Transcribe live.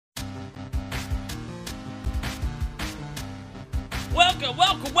Welcome to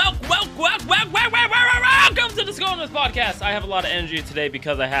the Scoreless Podcast. I have a lot of energy today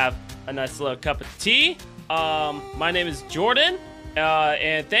because I have a nice little cup of tea. My name is Jordan,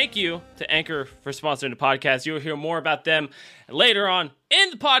 and thank you to Anchor for sponsoring the podcast. You'll hear more about them later on in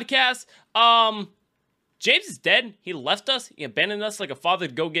the podcast. James is dead. He left us. He abandoned us like a father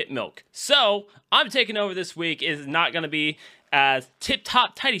to go get milk. So I'm taking over this week. It is not going to be as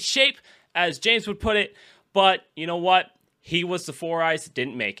tip-top, tidy shape as James would put it, but you know what? He was the Four Eyes that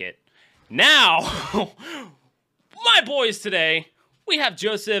didn't make it. Now, my boys today, we have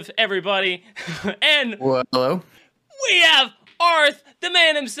Joseph, everybody, and well, hello. We have Arth, the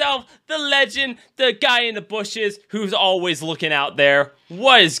man himself, the legend, the guy in the bushes who's always looking out there.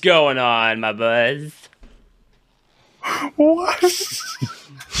 What is going on, my buzz? What?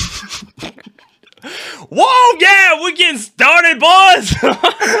 Whoa, yeah, we're getting started, boys!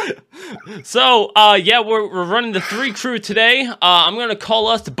 So, we're running the 3 crew today. I'm going to call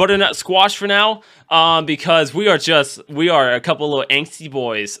us the Butternut Squash for now, because we are a couple of little angsty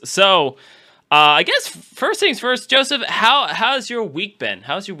boys. So, I guess first things first, Joseph, how's your week been?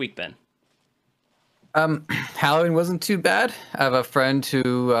 Halloween wasn't too bad. I have a friend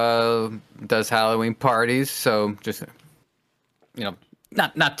who does Halloween parties, so just,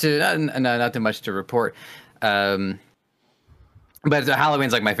 not too much to report. But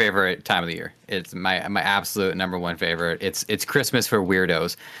Halloween's like my favorite time of the year. It's my absolute number one favorite. It's Christmas for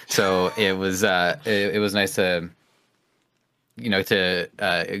weirdos. So it was nice to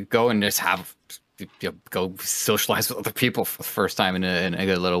go and just have go socialize with other people for the first time in a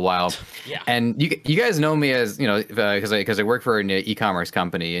good little while. Yeah. And you guys know me as because I work for an e-commerce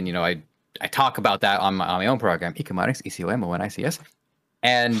company, and I talk about that on my own program, Ecomonics, ECOMONICS.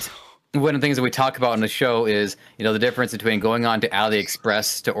 And one of the things that we talk about on the show is, the difference between going on to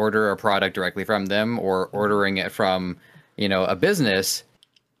AliExpress to order a product directly from them or ordering it from, a business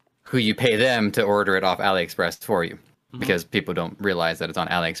who you pay them to order it off AliExpress for you, because people don't realize that it's on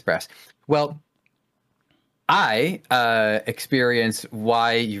AliExpress. Well, I experience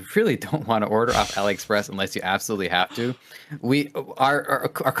why you really don't want to order off AliExpress unless you absolutely have to. Our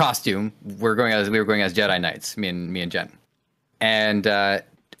costume, we were going as Jedi Knights, me and Jen. And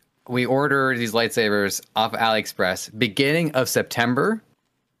we ordered these lightsabers off AliExpress beginning of September.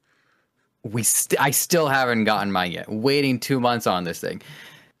 I still haven't gotten mine yet. Waiting 2 months on this thing.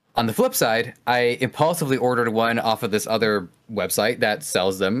 On the flip side, I impulsively ordered one off of this other website that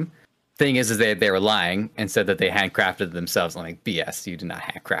sells them. Thing is they were lying and said that they handcrafted themselves. I'm like, BS, you did not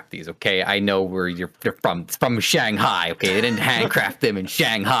handcraft these, okay? I know where you're from. It's from Shanghai, okay? They didn't handcraft them in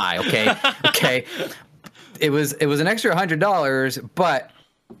Shanghai, okay? Okay. It was an extra $100, but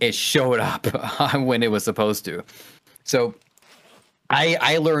it showed up when it was supposed to. So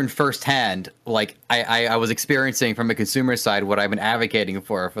I learned firsthand, like I was experiencing from a consumer side what I've been advocating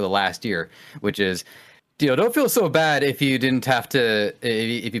for the last year, which is, don't feel so bad if you didn't have to,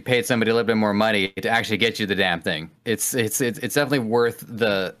 if you paid somebody a little bit more money to actually get you the damn thing. It's definitely worth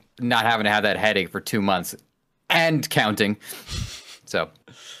the not having to have that headache for 2 months and counting. So.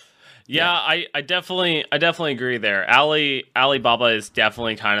 Yeah, I definitely agree there. Alibaba is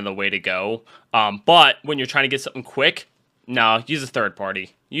definitely kind of the way to go. But when you're trying to get something quick, no, use a third party.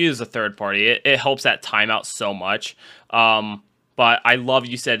 It helps that timeout so much. But I love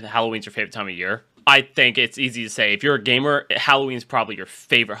you said Halloween's your favorite time of year. I think it's easy to say if you're a gamer, Halloween's probably your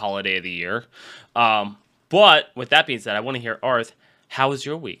favorite holiday of the year. But with that being said, I want to hear Arth. How was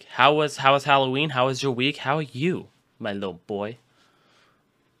your week? How was Halloween? How was your week? How are you, my little boy?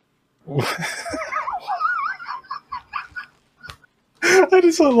 I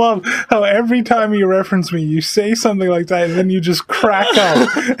just love how every time you reference me, you say something like that, and then you just crack up.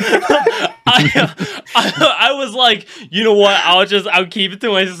 I was like, you know what? I'll keep it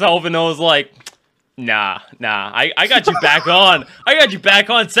to myself, and I was like, nah. I got you back on. I got you back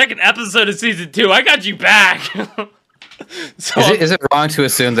on. Second episode of season 2. I got you back. So is it wrong to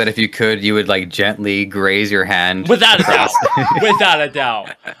assume that if you could, you would like gently graze your hand? Without a doubt. Without a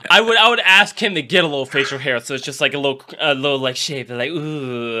doubt. I would ask him to get a little facial hair, so it's just like a little like shape, like,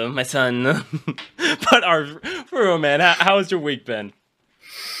 ooh, my son. But for real, man, how has your week been?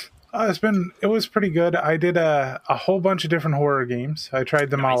 It was pretty good. I did a whole bunch of different horror games. I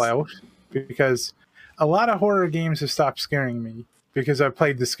tried them all out because a lot of horror games have stopped scaring me because I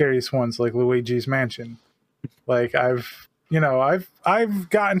played the scariest ones like Luigi's Mansion. Like I've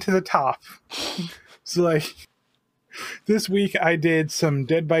gotten to the top. So like this week I did some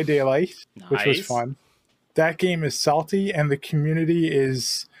Dead by Daylight, which was fun. That game is salty and the community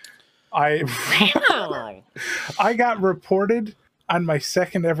is I got reported on my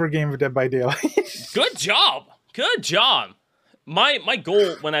second ever game of Dead by Daylight. Good job. My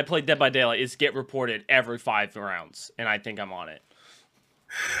goal when I play Dead by Daylight is get reported every 5 rounds, and I think I'm on it.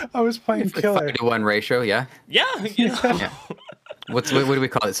 I was playing It's like Killer. 5-to-1 ratio, yeah. Yeah. Yeah. What do we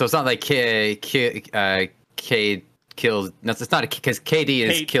call it? So it's not like K kills. No, it's not because KD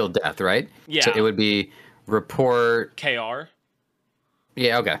is kill death, right? Yeah. So it would be report. KR.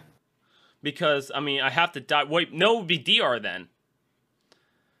 Yeah. Okay. Because I mean, I have to die. Wait, no, it would be DR then.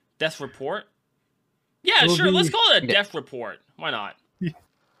 Death report. Yeah, It'll sure. be- Let's call it a death report. Why not?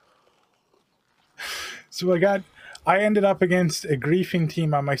 So I ended up against a griefing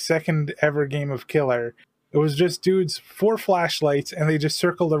team on my second ever game of Killer. It was just dudes, 4 flashlights, and they just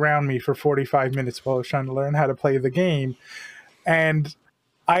circled around me for 45 minutes while I was trying to learn how to play the game. And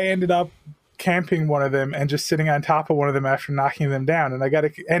I ended up camping one of them and just sitting on top of one of them after knocking them down.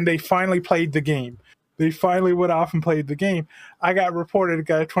 And they finally played the game. They finally went off and played the game. I got reported,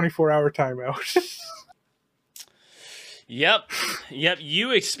 got a 24-hour timeout. Yep.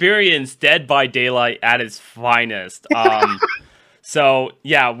 You experienced Dead by Daylight at its finest. So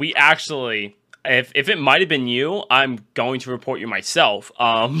yeah, we actually, if it might have been you, I'm going to report you myself.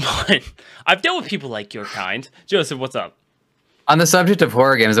 But I've dealt with people like your kind. Joseph, what's up? On the subject of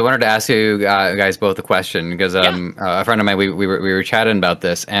horror games, I wanted to ask you guys both a question because a friend of mine we were chatting about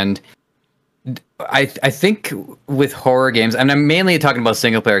this, and I think with horror games, and I'm mainly talking about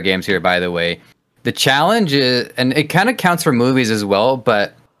single player games here, by the way. The challenge is, and it kind of counts for movies as well,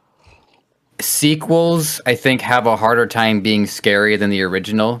 but sequels, I think, have a harder time being scarier than the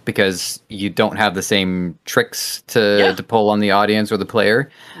original because you don't have the same tricks to pull on the audience or the player.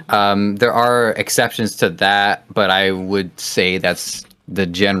 There are exceptions to that, but I would say that's the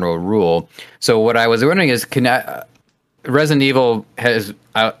general rule. So what I was wondering is, Resident Evil has,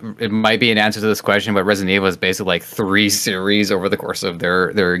 it might be an answer to this question, but Resident Evil is basically like 3 series over the course of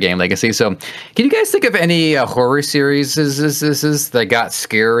their game legacy. So can you guys think of any horror series that got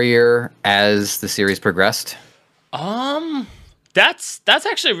scarier as the series progressed? That's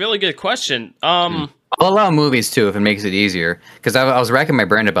actually a really good question. I'll allow movies too if it makes it easier, because I was racking my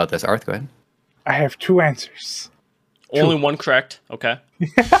brain about this. Arth, go ahead. I have 2 answers. Only one correct. Okay.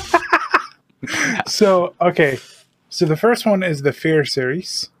 So the first one is the Fear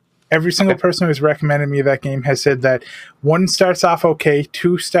series. Every single person who's recommended me that game has said that 1 starts off okay,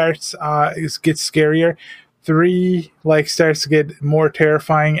 2 gets scarier, 3 starts to get more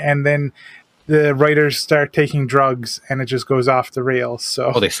terrifying, and then the writers start taking drugs and it just goes off the rails.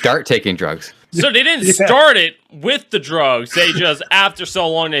 So they start taking drugs. So they didn't start it with the drugs. They just, after so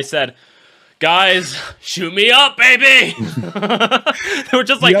long, they said, guys, shoot me up, baby. They were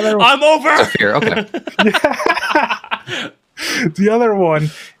just like, I'm over. Fear, okay. The other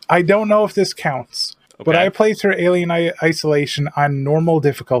one, I don't know if this counts, but I played through Alien Isolation on normal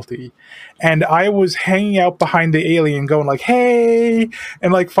difficulty, and I was hanging out behind the alien going like, hey,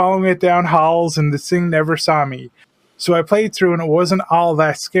 and following it down halls, and this thing never saw me. So I played through, and it wasn't all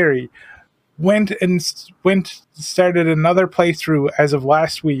that scary. Started another playthrough as of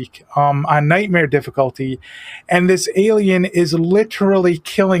last week on nightmare difficulty, and this alien is literally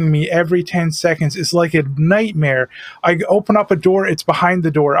killing me every 10 seconds. It's like a nightmare. I open up a door, it's behind the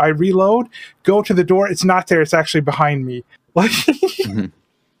door. I reload, go to the door, it's not there, it's actually behind me. I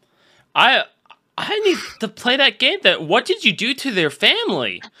need to play that game. What did you do to their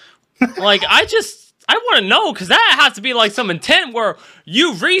family? I want to know, because that has to be like some intent where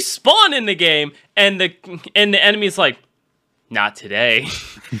you respawn in the game and the enemy's like, not today.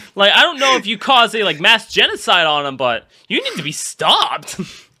 I don't know if you caused a mass genocide on them, but you need to be stopped.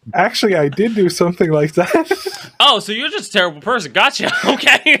 Actually, I did do something like that. Oh, so you're just a terrible person. Gotcha.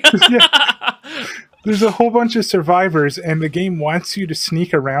 Okay. There's a whole bunch of survivors, and the game wants you to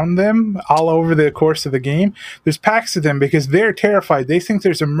sneak around them all over the course of the game. There's packs of them because they're terrified. They think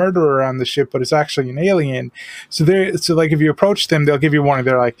there's a murderer on the ship, but it's actually an alien. So if you approach them, they'll give you warning.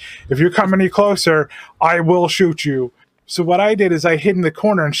 They're like, if you come any closer, I will shoot you. So what I did is I hid in the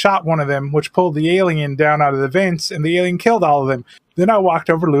corner and shot one of them, which pulled the alien down out of the vents, and the alien killed all of them. Then I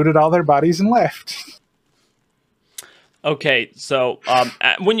walked over, looted all their bodies, and left. Okay, so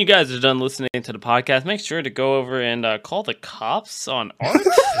when you guys are done listening to the podcast, make sure to go over and call the cops on Arth,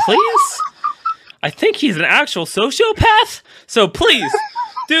 please. I think he's an actual sociopath, so please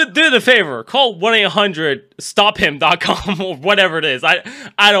do the favor. Call 1-800-STOP-HIM.com or whatever it is. I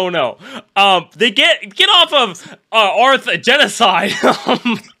don't know. They get off of Arth genocide.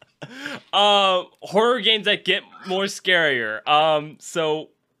 Horror games that get more scarier. So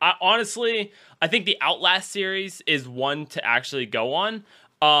honestly, I think the Outlast series is one to actually go on.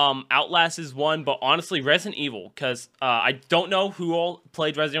 Outlast is one, but honestly, Resident Evil, because I don't know who all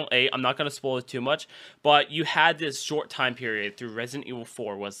played Resident Evil 8. I'm not going to spoil it too much, but you had this short time period through Resident Evil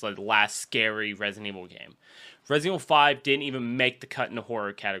 4 was the last scary Resident Evil game. Resident Evil 5 didn't even make the cut in the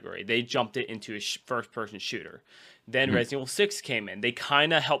horror category. They jumped it into a first-person shooter. Then Resident Evil 6 came in. They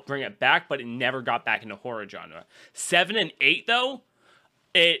kind of helped bring it back, but it never got back into horror genre. 7 and 8, though,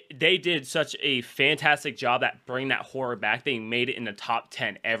 they did such a fantastic job at bringing that horror back. They made it in the top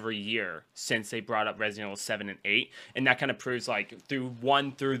 10 every year since they brought up Resident Evil 7 and 8. And that kind of proves, like, through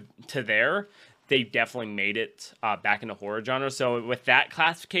 1 through to there, they definitely made it back in the horror genre. So with that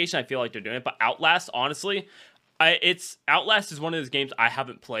classification, I feel like they're doing it. But Outlast, honestly, Outlast is one of those games I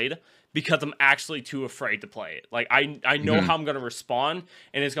haven't played because I'm actually too afraid to play it. Like, I know how I'm going to respond,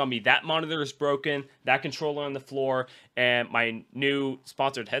 and it's going to be that monitor is broken, that controller on the floor, and my new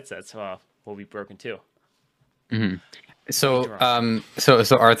sponsored headsets will be broken too. So,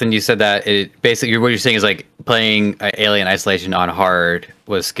 Arthur, you said that it basically what you're saying is like playing Alien Isolation on hard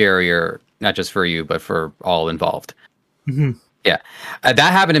was scarier, not just for you, but for all involved. Yeah, that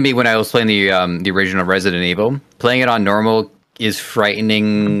happened to me when I was playing the original Resident Evil. Playing it on normal is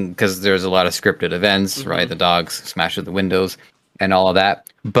frightening because there's a lot of scripted events, right? The dogs smash through the windows and all of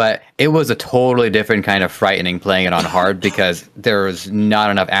that. But it was a totally different kind of frightening playing it on hard because there was not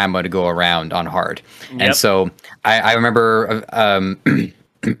enough ammo to go around on hard. And so I remember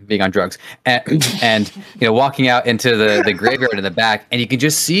being on drugs and walking out into the graveyard in the back, and you can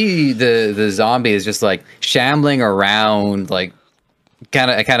just see the zombies just like shambling around, like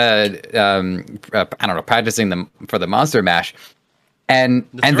kind of I don't know, practicing them for the monster mash. And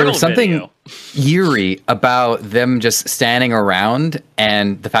there was something eerie about them just standing around,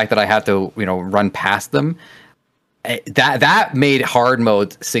 and the fact that I had to run past them. That made hard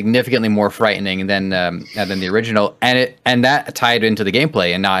mode significantly more frightening than the original, and that tied into the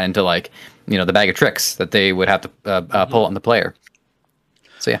gameplay and not into the bag of tricks that they would have to pull on the player.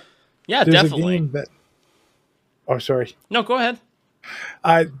 So yeah, there's definitely. A game that... Oh, sorry. No, go ahead.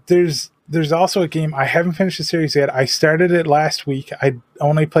 There's also a game, I haven't finished the series yet. I started it last week. I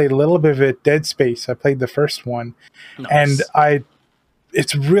only played a little bit of it. Dead Space. I played the first one, Nice. and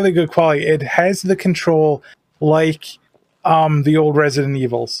it's really good quality. It has the control like the old Resident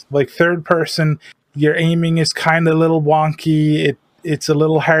Evils, like third person. Your aiming is kind of a little wonky. It's a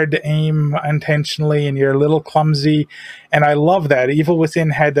little hard to aim intentionally, and you're a little clumsy. And I love that. Evil Within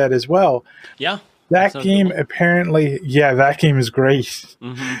had that as well. Yeah. That game apparently, that game is great.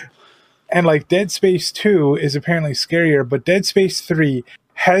 And like Dead Space 2 is apparently scarier, but Dead Space 3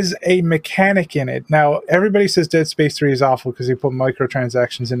 has a mechanic in it. Now, everybody says Dead Space 3 is awful because they put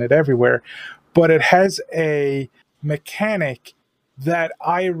microtransactions in it everywhere, but it has a mechanic that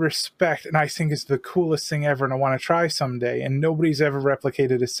I respect and I think is the coolest thing ever, and I want to try someday, and nobody's ever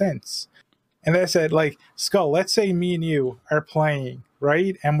replicated it since. And that's it. Like, Skull, let's say me and you are playing,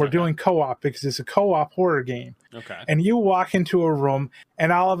 right? And we're doing co-op because it's a co-op horror game. Okay. And you walk into a room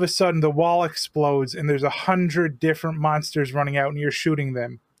and all of a sudden the wall explodes and there's 100 different monsters running out and you're shooting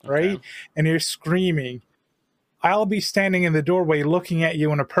them, right? Okay. And you're screaming. I'll be standing in the doorway looking at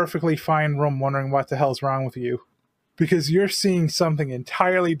you in a perfectly fine room wondering what the hell's wrong with you. Because you're seeing something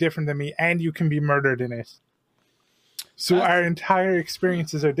entirely different than me and you can be murdered in it. So our entire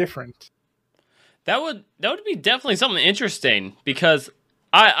experiences are different. That would be definitely something interesting because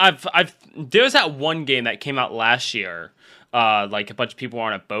I've there's that one game that came out last year, like a bunch of people were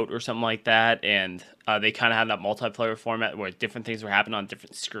on a boat or something like that, and they kind of had that multiplayer format where different things were happening on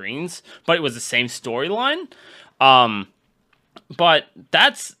different screens, but it was the same storyline. But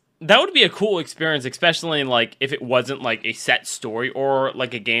that would be a cool experience, especially in like if it wasn't like a set story or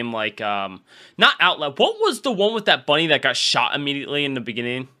like a game like not Outlast. What was the one with that bunny that got shot immediately in the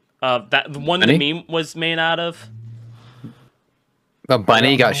beginning? That the one that the meme was made out of. A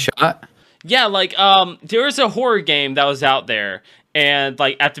bunny got shot? Yeah, like there was a horror game that was out there, and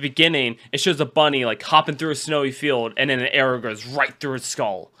like at the beginning, it shows a bunny like hopping through a snowy field, and then an arrow goes right through its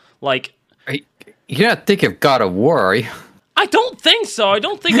skull. Like, you're not thinking of God of War, are you? I don't think so. I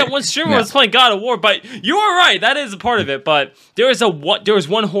don't think that one streamer was playing God of War, but you are right. That is a part of it. But there was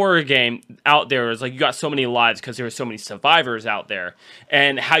one horror game out there. It was like you got so many lives because there were so many survivors out there,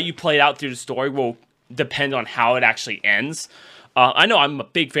 and how you play it out through the story will depend on how it actually ends. I know I'm a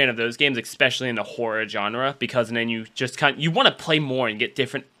big fan of those games, especially in the horror genre, because then you just you want to play more and get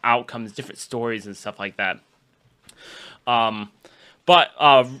different outcomes, different stories, and stuff like that. But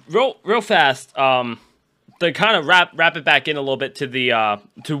real fast. To kind of wrap it back in a little bit to the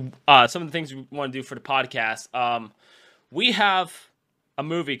some of the things we want to do for the podcast. We have a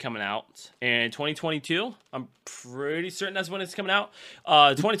movie coming out in 2022. I'm pretty certain that's when it's coming out.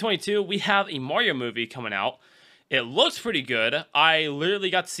 2022, we have a Mario movie coming out. It looks pretty good. I literally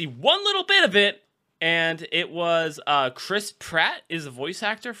got to see one little bit of it, and it was Chris Pratt is the voice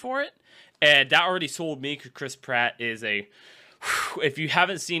actor for it, and that already sold me. Chris Pratt is a if you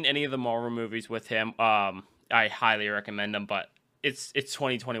haven't seen any of the Marvel movies with him, I highly recommend them. But it's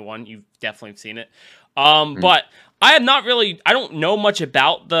 2021. You've definitely seen it. But I don't know much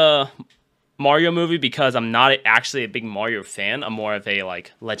about the Mario movie because I'm not actually a big Mario fan. I'm more of a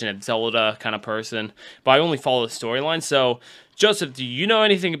like Legend of Zelda kind of person, but I only follow the storyline. So, Joseph, do you know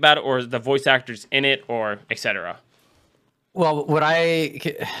anything about it, or the voice actors in it, or etc.? Well, what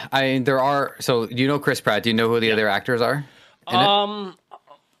there are. So, do you know Chris Pratt? Do you know who the other actors are? No.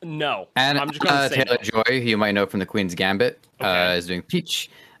 And I'm just gonna say Taylor no. Joy, who you might know from The Queen's Gambit, Okay. is doing Peach.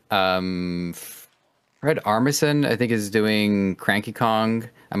 Fred Armisen, I think, is doing Cranky Kong.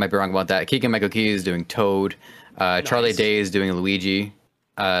 I might be wrong about that. Keegan-Michael Key is doing Toad. Charlie Nice. Day is doing Luigi.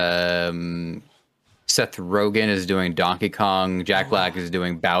 Seth Rogen is doing Donkey Kong. Jack Black is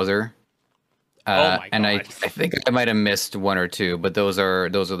doing Bowser. Oh my And I God. think I might have missed one or two, but those are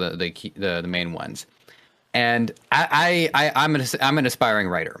the main ones. And I'm an aspiring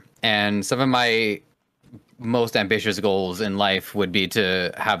writer, and some of my most ambitious goals in life would be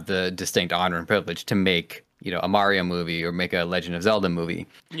to have the distinct honor and privilege to make, a Mario movie or make a Legend of Zelda movie.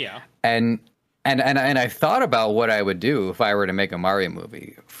 Yeah. And I thought about what I would do if I were to make a Mario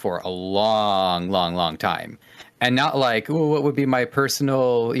movie for a long time. And not like, oh, what would be my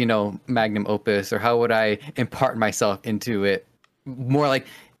personal, magnum opus, or how would I impart myself into it? More like,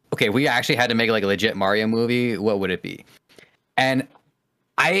 okay, we actually had to make like a legit Mario movie. What would it be? And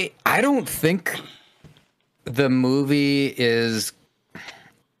I don't think the movie is.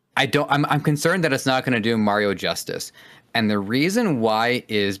 I'm concerned that it's not going to do Mario justice. And the reason why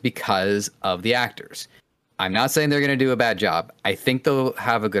is because of the actors. I'm not saying they're going to do a bad job. I think they'll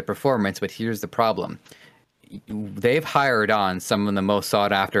have a good performance, but here's the problem. They've hired on some of the most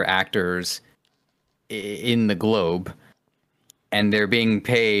sought after actors in the globe, and they're being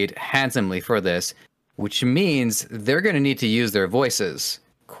paid handsomely for this, which means they're going to need to use their voices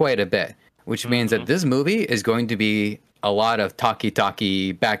quite a bit, which means that this movie is going to be a lot of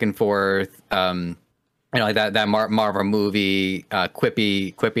talky back and forth, like that Marvel movie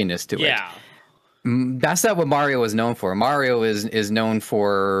quippiness to it. Yeah. That's not what Mario is known for. Mario is known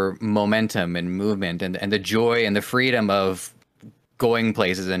for momentum and movement and the joy and the freedom of going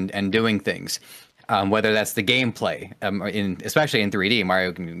places and doing things. Whether that's the gameplay, especially in 3D,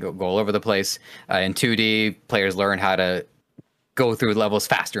 Mario can go all over the place. In 2D, players learn how to go through levels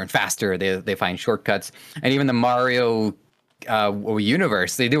faster and faster. They find shortcuts, and even the Mario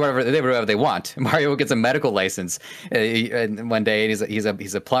universe, they do whatever they want. Mario gets a medical license, and one day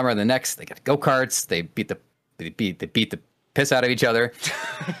he's a plumber. The next, they get go-karts. They beat the piss out of each other,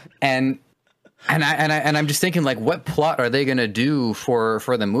 and I'm just thinking, like, what plot are they gonna do for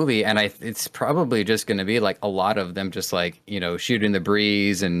the movie? And it's probably just gonna be like a lot of them just like shooting the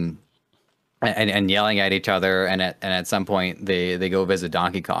breeze and yelling at each other, and at some point they go visit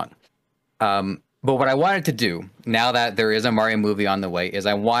Donkey Kong. But what I wanted to do, now that there is a Mario movie on the way, is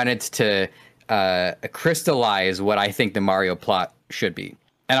I wanted to crystallize what I think the Mario plot should be.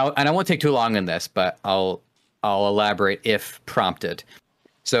 And I won't take too long on this, but I'll elaborate if prompted.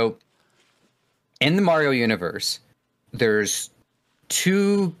 So, in the Mario universe, there's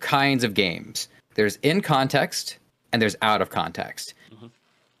two kinds of games. There's in context and there's out of context.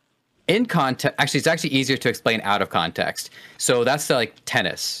 In context, it's actually easier to explain out of context. So that's like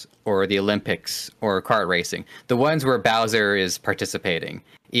tennis or the Olympics or kart racing. The ones where Bowser is participating,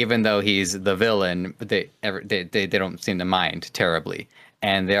 even though he's the villain, they don't seem to mind terribly,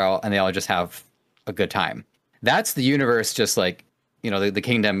 and they all just have a good time. That's the universe, just like the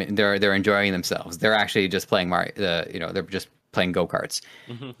kingdom. They're enjoying themselves. They're actually just playing Mario. They're just playing go-karts.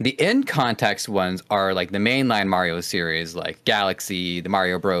 The in context ones are like the mainline Mario series, like Galaxy, the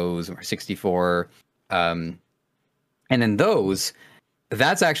Mario Bros, or 64. And then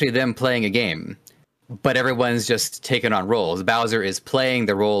that's actually them playing a game, but everyone's just taking on roles. Bowser is playing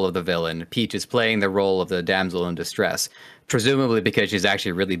the role of the villain. Peach is playing the role of the damsel in distress, presumably because she's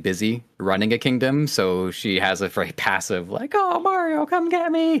actually really busy running a kingdom. So she has a very passive, like, oh, Mario, come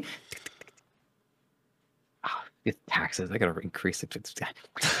get me. It's taxes. I gotta increase it.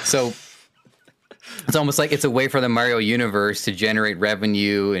 So it's almost like it's a way for the Mario universe to generate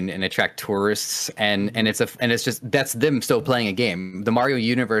revenue and attract tourists, and it's just that's them still playing a game. The Mario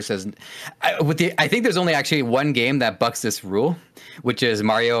universe has, I think there's only actually one game that bucks this rule, which is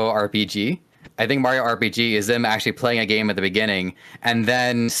Mario RPG. I think Mario RPG is them actually playing a game at the beginning, and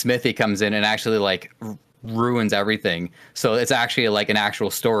then Smithy comes in and actually like ruins everything. So it's actually like an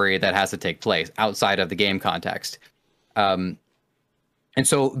actual story that has to take place outside of the game context. And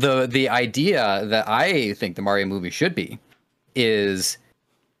so the idea that I think the Mario movie should be is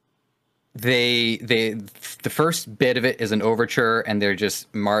the first bit of it is an overture, and they're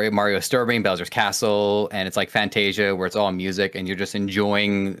just Mario storming Bowser's castle, and it's like Fantasia where it's all music and you're just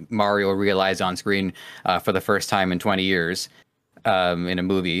enjoying Mario realized on screen for the first time in 20 years in a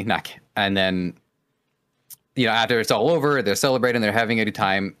movie. And then after it's all over, they're celebrating, they're having a good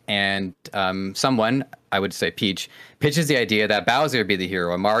time, and someone, I would say Peach, pitches the idea that Bowser be the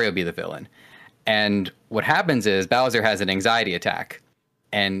hero and Mario be the villain. And what happens is Bowser has an anxiety attack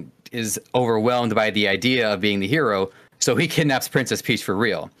and is overwhelmed by the idea of being the hero, so he kidnaps Princess Peach for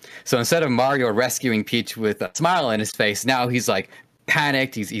real. So instead of Mario rescuing Peach with a smile on his face, now he's like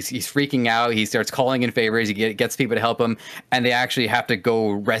panicked, he's freaking out, he starts calling in favors, he gets people to help him, and they actually have to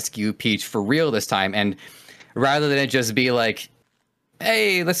go rescue Peach for real this time. And rather than it just be like,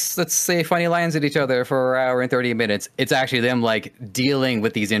 hey, let's say funny lines at each other for an hour and 30 minutes, it's actually them like dealing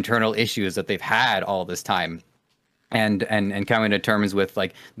with these internal issues that they've had all this time. And coming to terms with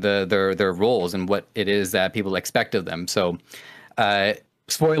like their roles and what it is that people expect of them. So,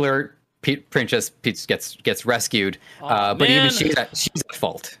 spoiler: Princess Peach gets rescued, but even she's at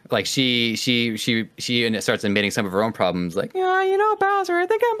fault. Like she starts admitting some of her own problems. Like, Bowser, I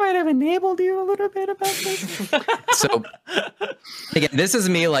think I might have enabled you a little bit about this. So again, this is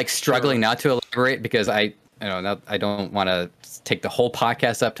me like struggling not to elaborate because I don't want to take the whole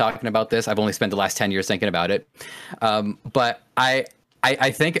podcast up talking about this. I've only spent the last 10 years thinking about it. But I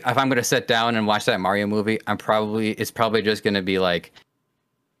think if I'm going to sit down and watch that Mario movie, it's probably just going to be like,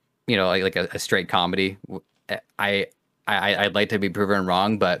 like a straight comedy. I'd like to be proven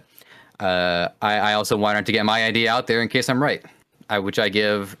wrong, but I also wanted to get my idea out there in case I'm right, which I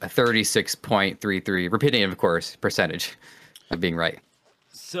give a 36.33, repeating it, of course, percentage of being right.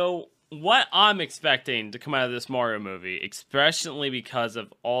 So what I'm expecting to come out of this Mario movie, especially because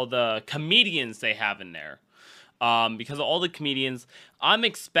of all the comedians they have in there, because of all the comedians, I'm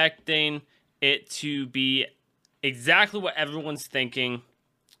expecting it to be exactly what everyone's thinking.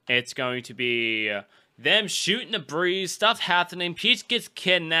 It's going to be them shooting the breeze, stuff happening, Peach gets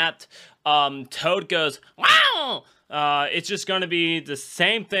kidnapped, Toad goes, wow! It's just going to be the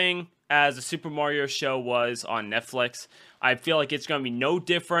same thing as the Super Mario show was on Netflix. I feel like it's going to be no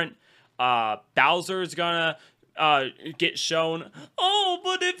different. Bowser's gonna get shown, oh,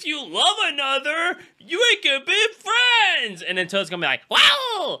 but if you love another, you ain't gonna be friends. And then Toad's gonna be like,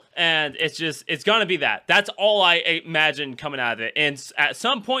 wow! And it's gonna be that. That's all I imagine coming out of it. And at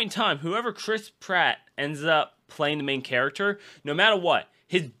some point in time, whoever Chris Pratt ends up playing the main character, no matter what,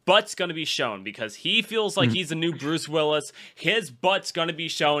 his butt's gonna be shown because he feels like he's the new Bruce Willis. His butt's gonna be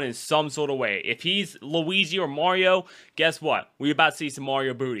shown in some sort of way. If he's Luigi or Mario, guess what? We about to see some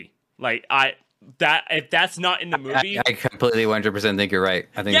Mario booty. Like if that's not in the movie, I completely 100% think you're right.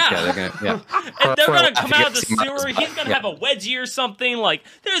 I think they're gonna come out of the sewer. He's gonna have a wedgie or something. Like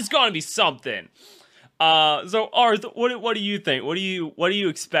there's gonna be something. So Arth, what do you think? What do you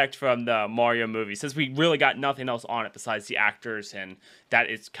expect from the Mario movie? Since we really got nothing else on it besides the actors and that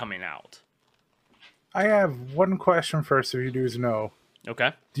it's coming out. I have one question first. If you do know,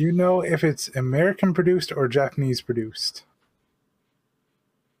 okay. Do you know if it's American produced or Japanese produced?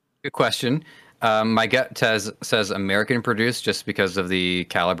 Good question. My gut says American produced just because of the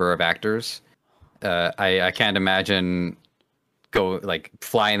caliber of actors. I can't imagine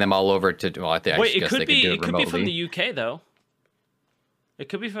flying them all over to. Well, it could be from the UK though. It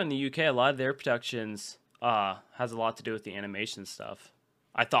could be from the UK. A lot of their productions has a lot to do with the animation stuff.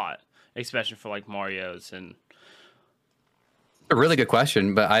 I thought, especially for like Mario's and. A really good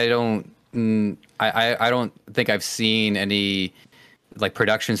question, but I don't think I've seen any like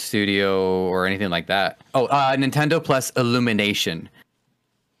production studio or anything like that. Oh, Nintendo plus Illumination.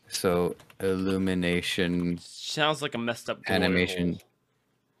 So Illumination sounds like a messed up animation.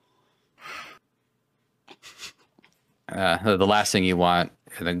 The last thing you want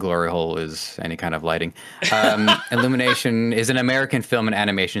in the glory hole is any kind of lighting. Illumination is an American film and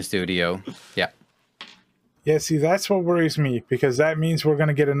animation studio. Yeah. Yeah, see, that's what worries me, because that means we're going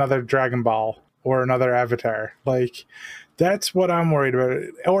to get another Dragon Ball or another Avatar. Like, that's what I'm worried about.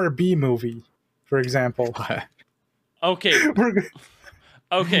 Or a B movie, for example. Okay.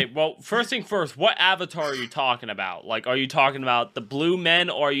 Okay, well, first thing first, what Avatar are you talking about? Like, are you talking about the Blue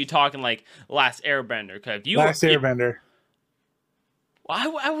Men, or are you talking, like, Last Airbender? Last Airbender.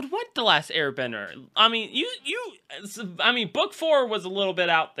 I would want The Last Airbender. I mean, I mean, book 4 was a little bit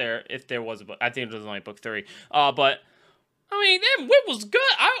out there, if there was a book. I think it was only book 3. But I mean, it was good.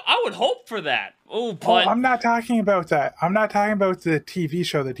 I would hope for that. Oh, but I'm not talking about that. I'm not talking about the TV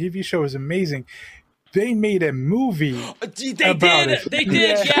show. The TV show is amazing. They made a movie. They did,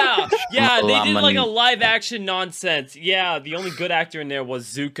 yeah. Yeah, they did like a live action nonsense. Yeah, the only good actor in there was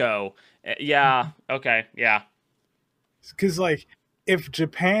Zuko. Yeah, okay, yeah. Because, like, if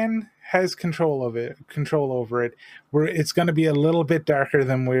Japan has control over it, it's going to be a little bit darker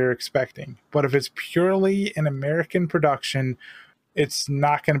than we're expecting. But if it's purely an American production, it's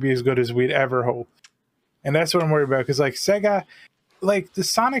not going to be as good as we'd ever hope. And that's what I'm worried about. Because, like, Sega, like, the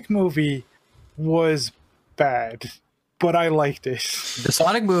Sonic movie was bad, but I liked it. The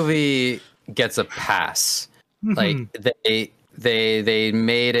Sonic movie gets a pass. Like, they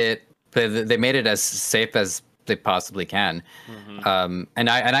made it as safe as they possibly can. And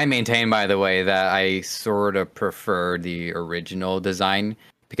I maintain, by the way, that I sort of prefer the original design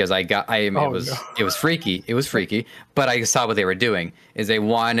because it was freaky, but I saw what they were doing is they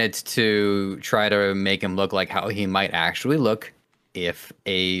wanted to try to make him look like how he might actually look if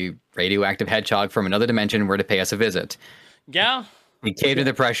a radioactive hedgehog from another dimension were to pay us a visit. Yeah. He caved to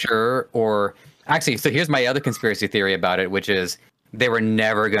the pressure, or actually, so here's my other conspiracy theory about it, which is they were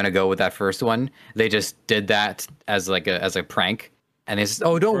never going to go with that first one. They just did that as a prank. And they said,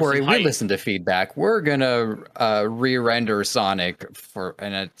 "Oh, don't worry, we listened to feedback. We're gonna re-render Sonic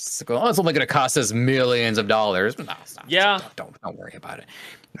and it's only gonna cost us millions of dollars." No, yeah, don't worry about it.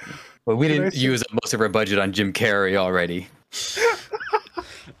 But we didn't use most of our budget on Jim Carrey already.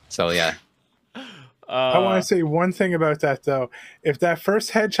 So yeah. I want to say one thing about that though. If that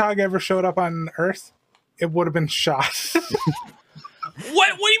first hedgehog ever showed up on Earth, it would have been shot.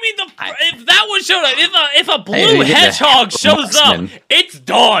 What do you mean? If that one showed up, if a blue hedgehog shows up, it's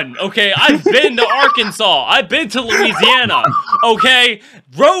done. Okay, I've been to Arkansas. I've been to Louisiana. Okay,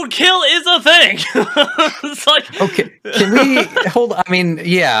 roadkill is a thing. It's like, okay, can we hold? I mean,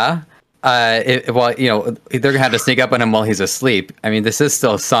 yeah. Well, you know, they're gonna have to sneak up on him while he's asleep. I mean, this is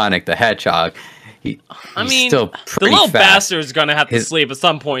still Sonic the Hedgehog. The little bastard's gonna have to sleep at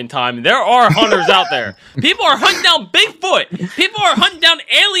some point in time. There are hunters out there. People are hunting down Bigfoot. People are hunting down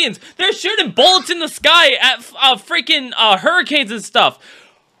aliens. They're shooting bullets in the sky at freaking hurricanes and stuff.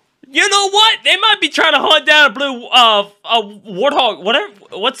 You know what? They might be trying to hunt down a blue warthog. Whatever.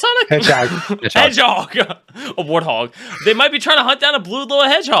 What's Sonic? Hedgehog. A warthog. They might be trying to hunt down a blue little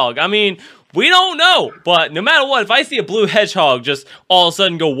hedgehog. I mean, we don't know, but no matter what, if I see a blue hedgehog just all of a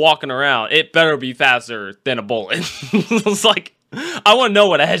sudden go walking around, it better be faster than a bullet. It's like, I want to know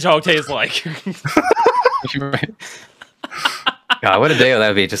what a hedgehog tastes like. God, what a day that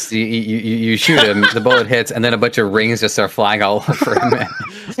would be. Just you shoot him, the bullet hits, and then a bunch of rings just start flying all over him.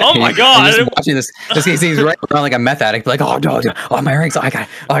 Oh my God. Just watching this, he's right around like a meth addict, like, oh, no, my rings, I gotta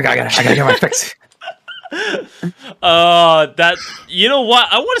get my fix. You know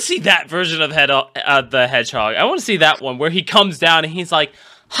what? I want to see that version of the hedgehog. I want to see that one where he comes down and he's like,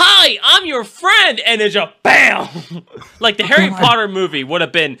 "Hi, I'm your friend," and it's just BAM! Like the Harry Potter movie would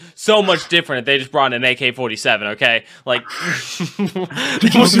have been so much different if they just brought an AK-47. Okay, like.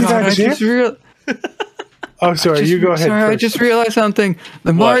 Did you see that? Oh, sorry. You go ahead. Sorry, I just realized something.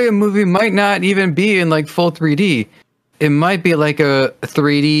 The Mario movie might not even be in like full 3D. It might be like a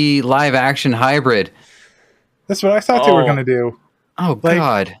 3D live action hybrid. That's what I thought they were going to do. Oh,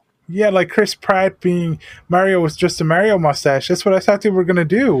 God. Yeah, like Chris Pratt being Mario was just a Mario mustache. That's what I thought they were going to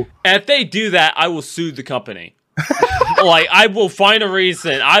do. And if they do that, I will sue the company. Like, I will find a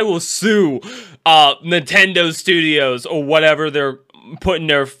reason. I will sue Nintendo Studios or whatever they're putting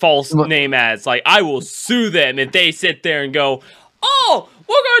their false name as. Like, I will sue them if they sit there and go, "Oh,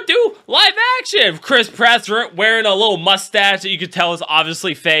 we're going to do live action." Chris Pratt's wearing a little mustache that you could tell is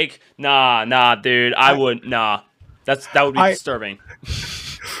obviously fake. Nah, dude. I wouldn't. Nah. That would be disturbing.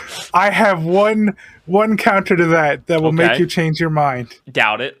 I have one counter to that will make you change your mind.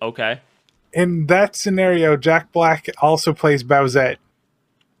 Doubt it. Okay. In that scenario, Jack Black also plays Bowsette.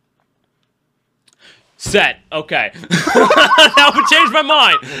 Set. Okay. That would change my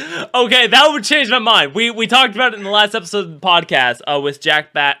mind. Okay, that would change my mind. We talked about it in the last episode of the podcast with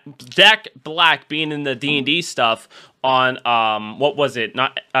Jack Black being in the D&D stuff on what was it?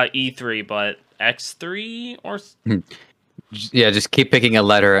 Not E3, but X3 or yeah, just keep picking a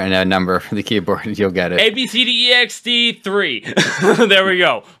letter and a number for the keyboard and you'll get it. ABCDEXD3. There we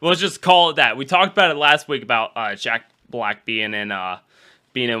go. Let's just call it that. We talked about it last week about Jack Black being in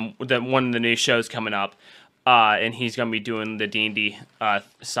one of the new shows coming up. and he's gonna be doing the D&D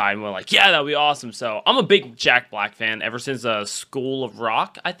side. And we're like, yeah, that'll be awesome. So I'm a big Jack Black fan ever since School of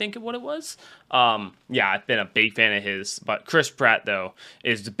Rock, I think what it was. Yeah, I've been a big fan of his. But Chris Pratt though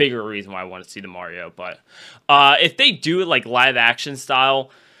is the bigger reason why I want to see the Mario. But if they do it like live action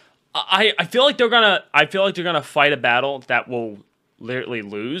style, I feel like they're gonna fight a battle that will literally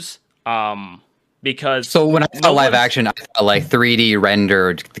lose. Because so when I saw live action, I felt like 3D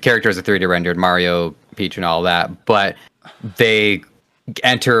rendered. The characters are 3D rendered, Mario, Peach, and all that. But they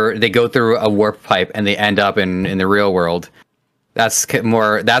go through a warp pipe, and they end up in the real world. That's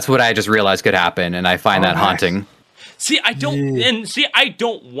what I just realized could happen, and I find that haunting. See, I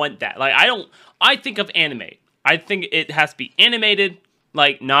don't want that. Like, I think of anime. I think it has to be animated,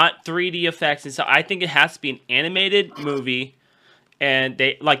 like not 3D effects and stuff. I think it has to be an animated movie. And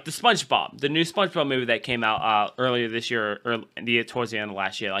they like the new SpongeBob movie that came out earlier this year, or towards the end of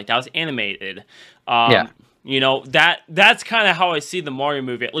last year. Like, that was animated. Yeah. You know, that's kind of how I see the Mario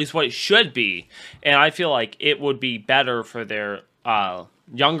movie, at least what it should be. And I feel like it would be better for their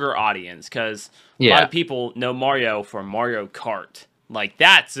younger audience, because a lot of people know Mario for Mario Kart. Like,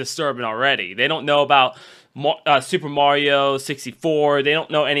 that's disturbing already. They don't know about Super Mario 64. They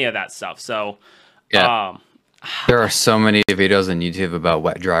don't know any of that stuff. So, yeah. There are so many videos on YouTube about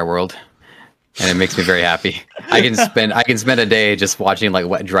Wet Dry World, and it makes me very happy. I can spend a day just watching like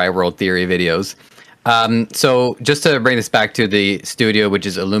Wet Dry World theory videos. So just to bring this back to the studio, which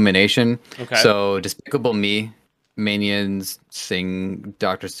is Illumination. Okay. So Despicable Me, Minions, Sing,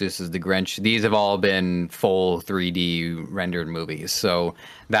 Dr. Seuss's The Grinch. These have all been full 3D rendered movies. So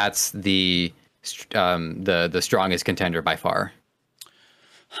that's the strongest contender by far.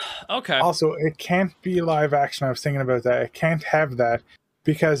 Okay. Also, it can't be live action. I was thinking about that. It can't have that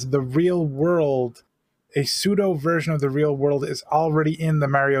because the real world, a pseudo version of the real world, is already in the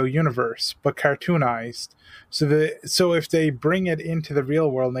Mario universe, but cartoonized. So if they bring it into the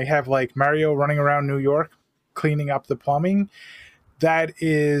real world and they have like Mario running around New York cleaning up the plumbing, that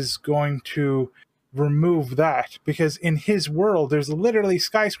is going to remove that, because in his world there's literally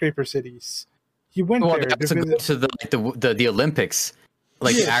skyscraper cities. He went there to the Olympics.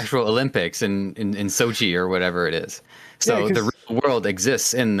 Like actual Olympics in Sochi or whatever it is. So the real world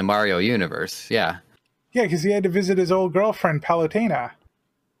exists in the Mario universe. Yeah. Yeah, because he had to visit his old girlfriend, Palutena.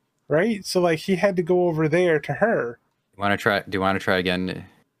 Right? So, like, he had to go over there to her. Do you want to try again?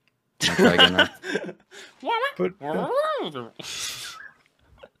 Try again, but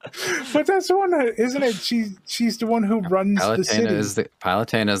that's the one, isn't it? She's the one who runs the city.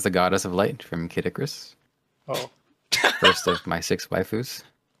 Palutena is the goddess of light from Kid Icarus. Oh. First of my 6 waifus.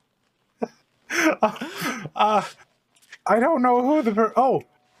 I don't know who it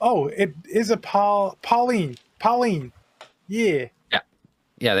is. Pauline. Yeah.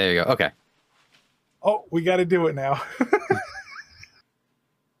 Yeah, there you go. Okay. Oh, we got to do it now.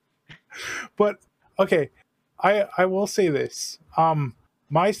 But okay, I will say this.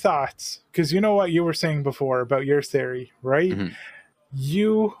 My thoughts, because you know what you were saying before about your theory, right? Mm-hmm.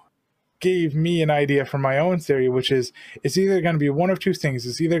 You gave me an idea for my own theory, which is it's either going to be one of two things.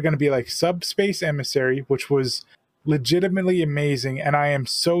 It's either going to be like Subspace Emissary, which was legitimately amazing, and I am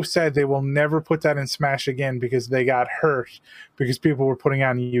so sad they will never put that in Smash again because they got hurt because people were putting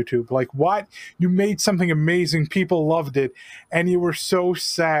on YouTube. Like, what? You made something amazing, people loved it, and you were so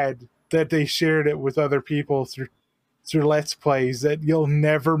sad that they shared it with other people through Let's Plays that you'll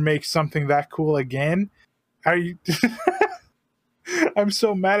never make something that cool again? Are you... I'm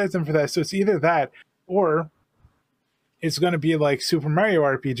so mad at them for that. So it's either that, or it's going to be like Super Mario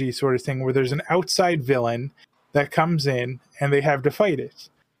RPG sort of thing where there's an outside villain that comes in and they have to fight it.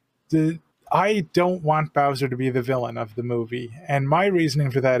 I don't want Bowser to be the villain of the movie. And my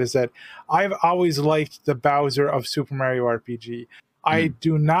reasoning for that is that I've always liked the Bowser of Super Mario RPG. I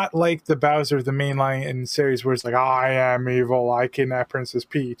do not like the Bowser of the mainline in the series where it's like, I am evil, I kidnap Princess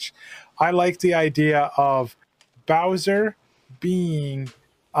Peach. I like the idea of Bowser being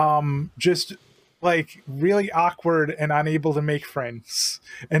just like really awkward and unable to make friends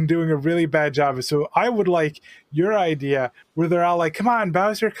and doing a really bad job. So I would like your idea where they're all like, come on,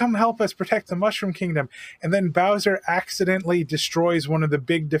 Bowser, come help us protect the Mushroom Kingdom. And then Bowser accidentally destroys one of the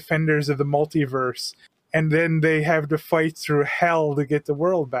big defenders of the multiverse. And then they have to fight through hell to get the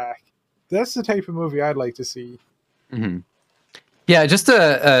world back. That's the type of movie I'd like to see. Mm-hmm. Yeah, just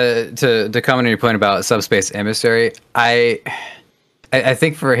to comment on your point about Subspace Emissary, I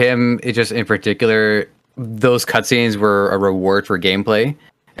think for him, it just in particular, those cutscenes were a reward for gameplay,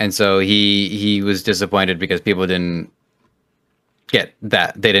 and so he was disappointed because people didn't get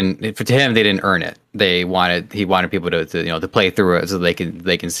that. To him, they didn't earn it. He wanted people to play through it so they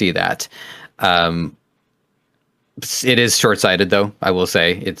can see that. It is short-sighted, though. I will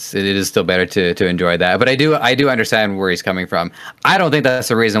say it is still better to enjoy that. But I do understand where he's coming from. I don't think that's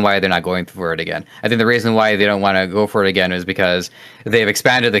the reason why they're not going for it again. I think the reason why they don't want to go for it again is because they've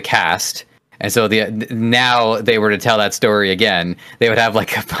expanded the cast, and so now they were to tell that story again, they would have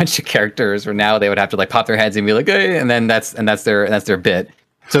like a bunch of characters where now they would have to like pop their heads and be like, hey, and then that's their bit.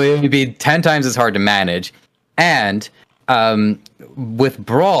 So it would be 10 times as hard to manage. And with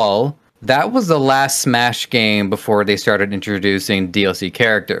Brawl, that was the last Smash game before they started introducing DLC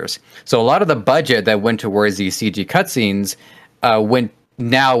characters. So a lot of the budget that went towards these CG cutscenes went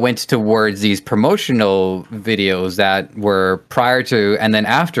towards these promotional videos that were prior to and then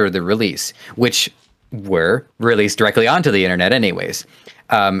after the release, which were released directly onto the internet anyways.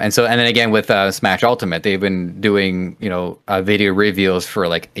 And then again with Smash Ultimate, they've been doing video reveals for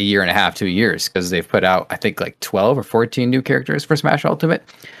like a year and a half, 2 years, because they've put out I think like 12 or 14 new characters for Smash Ultimate.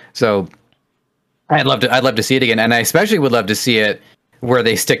 So I'd love to see it again, and I especially would love to see it where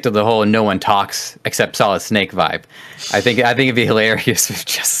they stick to the whole no one talks except Solid Snake vibe. I think it'd be hilarious if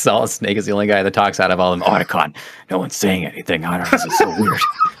just Solid Snake is the only guy that talks out of all of them. Otacon, no one's saying anything. I don't know, this is so weird.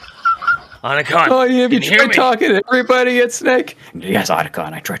 Otacon, oh yeah, have you can tried talking to everybody at Snake? Yes,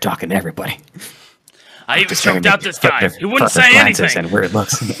 Otacon, I tried talking to everybody. I even choked out this guy. He wouldn't say anything. And weird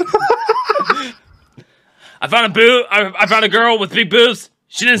looks. I found a girl with big boobs.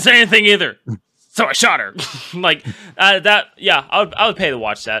 She didn't say anything either, so I shot her. Like that. Yeah, I would pay to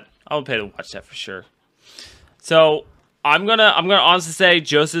watch that. I would pay to watch that for sure. So I'm gonna honestly say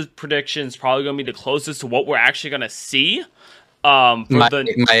Joseph's prediction is probably gonna be the closest to what we're actually gonna see. My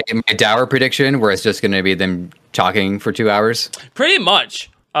Dower prediction, where it's just gonna be them talking for 2 hours. Pretty much.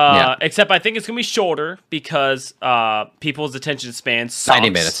 Except I think it's gonna be shorter because people's attention span sucks. 90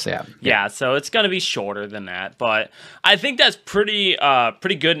 minutes, yeah. So it's gonna be shorter than that, but I think that's pretty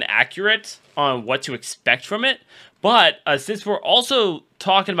good and accurate on what to expect from it. But since we're also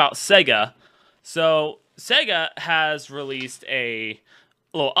talking about Sega, so Sega has released a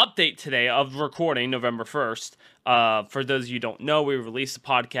little update today of recording November 1st. For those of you who don't know, we release the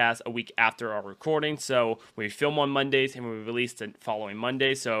podcast a week after our recording. So we film on Mondays and we release the following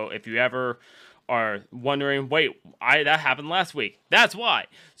Monday. So if you ever are wondering, wait, that happened last week. That's why.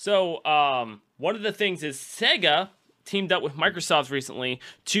 So one of the things is Sega teamed up with Microsoft recently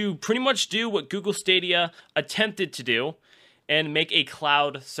to pretty much do what Google Stadia attempted to do and make a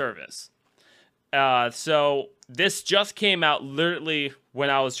cloud service. So this just came out literally when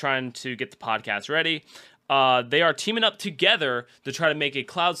I was trying to get the podcast ready. They are teaming up together to try to make a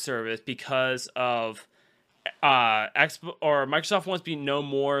cloud service because of Microsoft wants to be no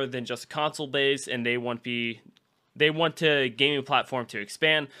more than just console based, and they want a gaming platform to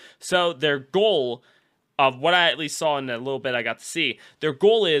expand. So their goal, of what I at least saw in a little bit I got to see, their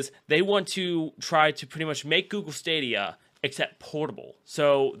goal is they want to try to pretty much make Google Stadia except portable.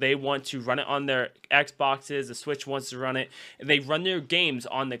 So they want to run it on their Xboxes, the Switch wants to run it, and they run their games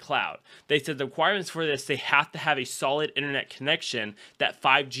on the cloud. They said the requirements for this, they have to have a solid internet connection that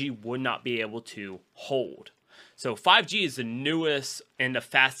 5G would not be able to hold. So 5G is the newest and the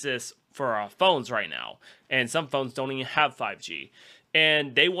fastest for our phones right now, and some phones don't even have 5G.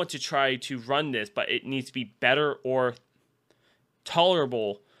 And they want to try to run this, but it needs to be better or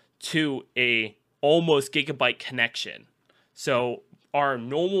tolerable to a almost gigabyte connection. So our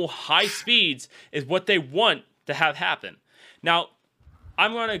normal high speeds is what they want to have happen. Now,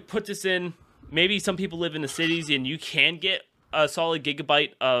 I'm going to put this in, maybe some people live in the cities and you can get a solid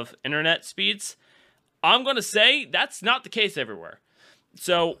gigabyte of internet speeds. I'm going to say that's not the case everywhere.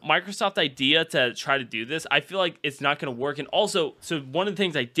 So Microsoft idea to try to do this, I feel like it's not going to work. And also, so one of the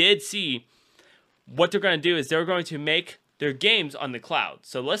things I did see, what they're going to do is they're going to make their games on the cloud.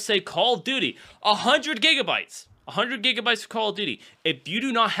 So let's say Call of Duty, 100 gigabytes. 100 gigabytes for Call of Duty. If you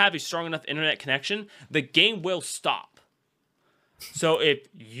do not have a strong enough internet connection, the game will stop. So if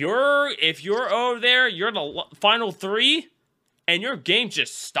you're over there, you're in the final 3, and your game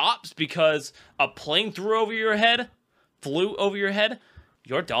just stops because a plane flew over your head,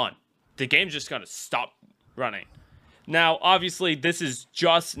 you're done. The game's just gonna stop running. Now, obviously, this is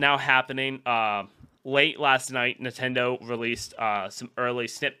just now happening. Late last night, Nintendo released some early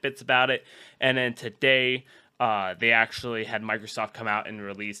snippets about it, and then today, they actually had Microsoft come out and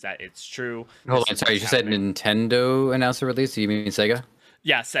release that it's true. Hold on, sorry, you just said Nintendo announced a release? Do you mean Sega?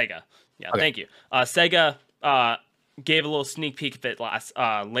 Yeah, Sega. Yeah, okay. Thank you. Sega gave a little sneak peek of it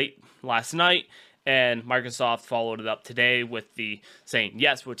late last night, and Microsoft followed it up today with saying,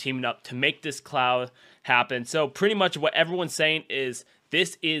 yes, we're teaming up to make this cloud happen. So pretty much what everyone's saying is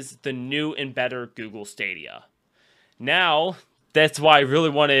this is the new and better Google Stadia. Now, that's why I really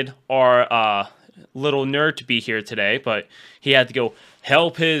wanted our little nerd to be here today, but he had to go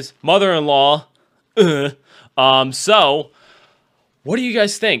help his mother-in-law. So, what do you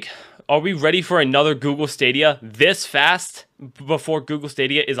guys think? Are we ready for another Google Stadia this fast before Google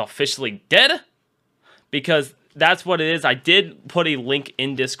Stadia is officially dead? Because that's what it is. I did put a link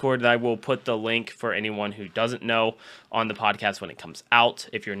in Discord, and I will put the link for anyone who doesn't know on the podcast when it comes out,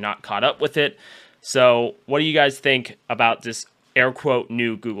 if you're not caught up with it. So, what do you guys think about this air quote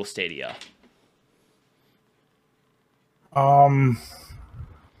new Google Stadia? Joe,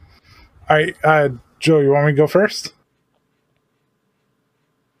 you want me to go first?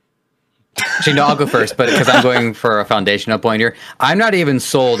 Actually, no, I'll go first, but because I'm going for a foundational point here, I'm not even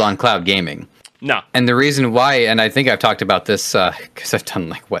sold on cloud gaming. No. And the reason why, and I think I've talked about this because I've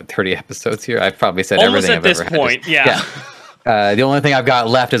done 30 episodes here. I've probably said almost everything at I've this ever point, had. yeah. The only thing I've got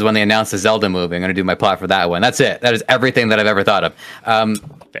left is when they announced the Zelda movie. I'm going to do my plot for that one. That's it. That is everything that I've ever thought of.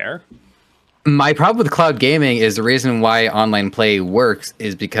 Fair. My problem with cloud gaming is the reason why online play works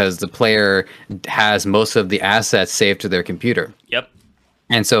is because the player has most of the assets saved to their computer. Yep.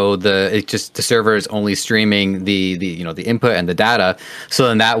 And so the server is only streaming the input and the data. So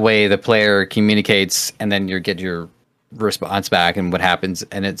in that way the player communicates, and then you get your response back and what happens,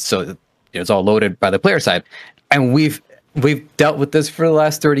 and it's all loaded by the player side. And we've dealt with this for the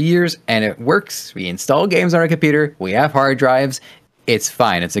last 30 years, and it works. We install games on our computer. We have hard drives. It's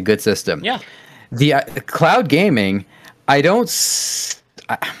fine. It's a good system. Yeah. The cloud gaming, I know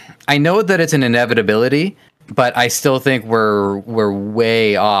that it's an inevitability, but I still think we're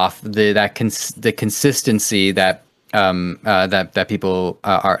way off the consistency that that people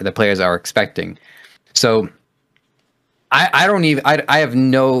the players are expecting. So I have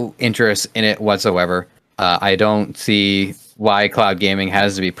no interest in it whatsoever. I don't see why cloud gaming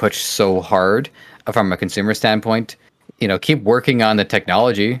has to be pushed so hard from a consumer standpoint. Keep working on the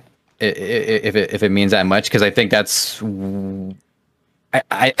technology if it means that much, because I think that's.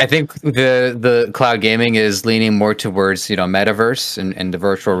 I think the cloud gaming is leaning more towards metaverse and the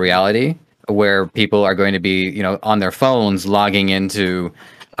virtual reality, where people are going to be on their phones logging into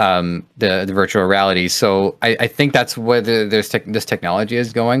the virtual reality. So I think that's where this technology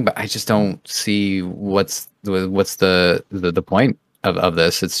is going, but I just don't see what's the point of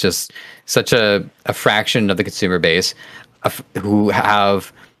this. It's just such a fraction of the consumer base who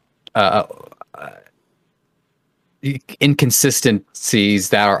have inconsistencies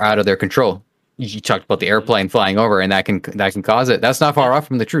that are out of their control. You talked about the airplane flying over, and that can cause it. That's not far off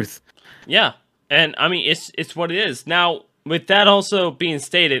from the truth. Yeah, and I mean it's what it is. Now, with that also being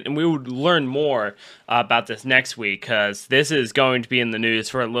stated, and we would learn more about this next week, because this is going to be in the news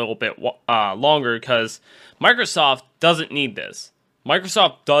for a little bit longer, because Microsoft doesn't need this.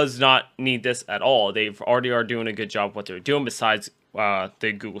 Microsoft does not need this at all. They've already are doing a good job what they're doing, besides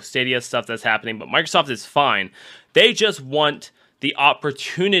the Google Stadia stuff that's happening. But Microsoft is fine. They just want the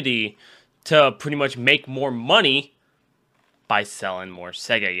opportunity to pretty much make more money by selling more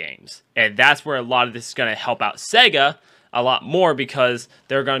Sega games. And that's where a lot of this is going to help out Sega a lot more, because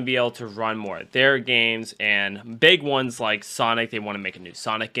they're going to be able to run more of their games, and big ones like Sonic, they want to make a new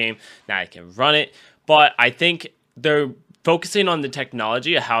Sonic game. Now they can run it. But I think they're focusing on the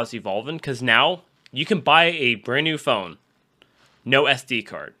technology of how it's evolving, because now you can buy a brand new phone, no SD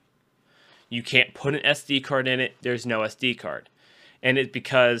card. You can't put an SD card in it. There's no SD card. And it's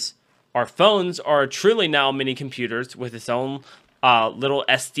because our phones are truly now mini computers with its own little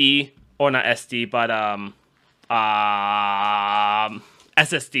SD, or not SD, but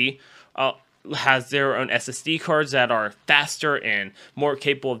SSD. Has their own SSD cards that are faster and more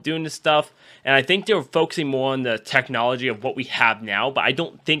capable of doing this stuff. And I think they're focusing more on the technology of what we have now, but I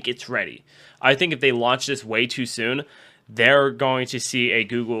don't think it's ready. I think if they launch this way too soon, they're going to see a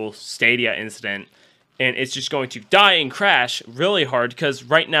Google Stadia incident, and it's just going to die and crash really hard, because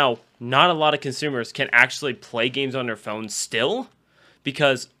right now, not a lot of consumers can actually play games on their phones still,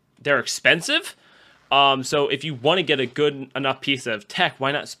 because they're expensive. So if you want to get a good enough piece of tech,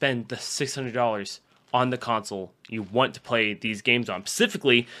 why not spend the $600 on the console you want to play these games on?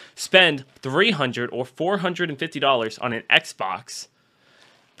 Specifically, spend $300 or $450 on an Xbox,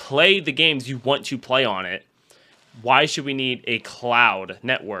 play the games you want to play on it. Why should we need a cloud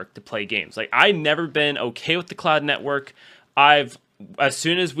network to play games? Like, I've never been okay with the cloud network. As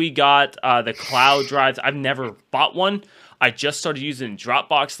soon as we got the cloud drives, I've never bought one. I just started using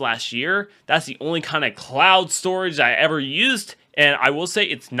Dropbox last year. That's the only kind of cloud storage I ever used, and I will say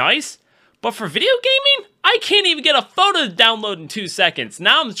it's nice. But for video gaming, I can't even get a photo to download in 2 seconds.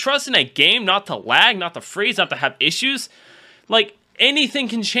 Now I'm trusting a game not to lag, not to freeze, not to have issues. Like, anything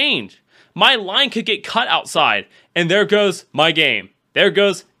can change. My line could get cut outside, and there goes my game. There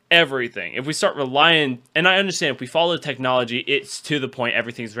goes everything, if we start relying, and I understand if we follow the technology, it's to the point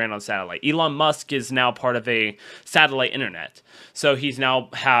everything's ran on satellite. Elon Musk is now part of a satellite internet. So he's now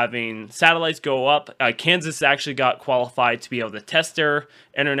having satellites go up. Kansas actually got qualified to be able to test their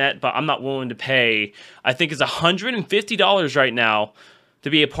internet, but I'm not willing to pay, I think it's $150 right now to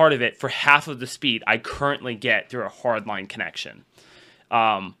be a part of it for half of the speed I currently get through a hardline connection.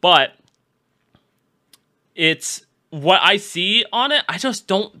 But it's what I see on it. I just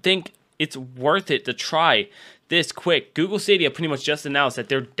don't think it's worth it to try this quick. Google Stadia pretty much just announced that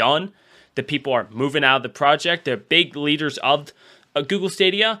they're done. The people are moving out of the project. The big leaders of Google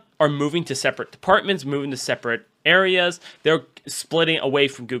Stadia are moving to separate departments, moving to separate areas. They're splitting away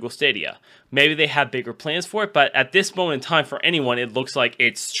from Google Stadia. Maybe they have bigger plans for it, but at this moment in time, for anyone, it looks like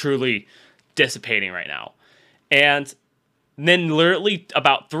it's truly dissipating right now. And then literally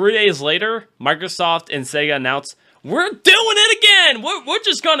about 3 days later, Microsoft and Sega announced, we're doing it again.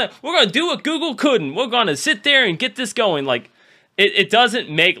 We're gonna do what Google couldn't. We're gonna sit there and get this going. Like, it doesn't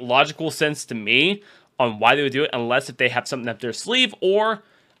make logical sense to me on why they would do it, unless if they have something up their sleeve, or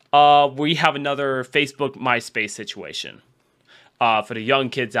we have another Facebook MySpace situation. For the young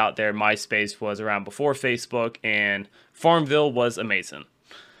kids out there, MySpace was around before Facebook, and Farmville was amazing.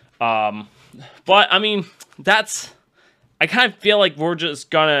 But I mean, I kind of feel like we're just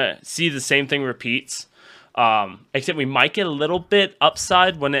gonna see the same thing repeats. Except we might get a little bit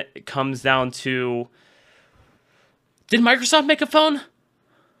upside when it comes down to, did Microsoft make a phone?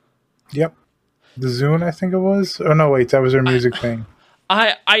 Yep. The Zune, I think it was. Oh no, wait, that was their music thing.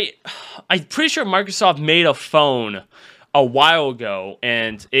 I'm pretty sure Microsoft made a phone a while ago,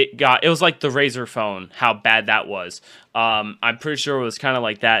 and it was like the Razer phone, how bad that was. I'm pretty sure it was kind of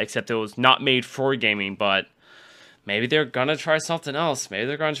like that, except it was not made for gaming, but maybe they're gonna try something else. Maybe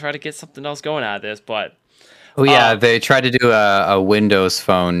they're gonna try to get something else going out of this, but Oh yeah, they tried to do a Windows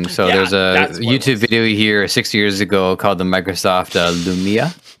phone. So Yeah, there's a that's what it YouTube was. video here 6 years ago called the Microsoft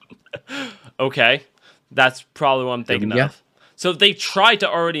Lumia. okay, that's probably what I'm thinking Yeah. of. So they tried to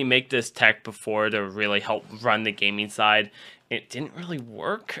already make this tech before to really help run the gaming side. It didn't really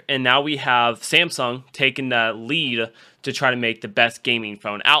work, and now we have Samsung taking the lead to try to make the best gaming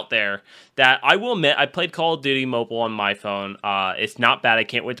phone out there. That I will admit, I played Call of Duty Mobile on my phone. It's not bad. I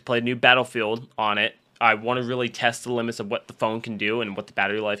can't wait to play a new Battlefield on it. I want to really test the limits of what the phone can do and what the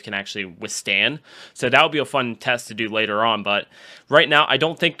battery life can actually withstand. So that would be a fun test to do later on. But right now, I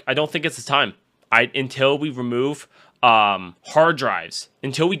don't think it's the time. Until we remove hard drives,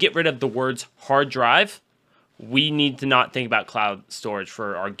 until we get rid of the words hard drive, we need to not think about cloud storage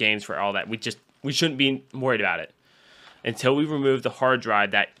for our games, for all that. We shouldn't be worried about it. Until we remove the hard drive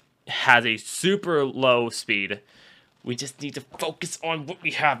that has a super low speed, we just need to focus on what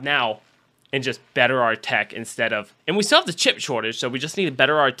we have now and just better our tech instead of... And we still have the chip shortage, so we just need to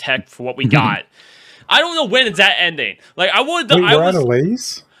better our tech for what we got. I don't know when is that ending. Like, I wanted to... Wait, we're out of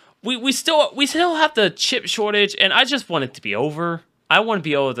ways? We still have the chip shortage, and I just want it to be over. I want to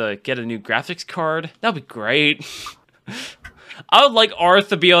be able to get a new graphics card. That'd be great. I would like Arth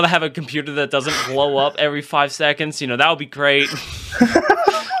to be able to have a computer that doesn't blow up every 5 seconds. You know, that would be great.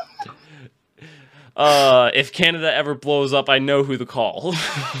 If Canada ever blows up, I know who to call.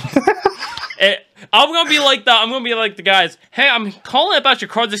 I'm gonna be like the guys. Hey, I'm calling about your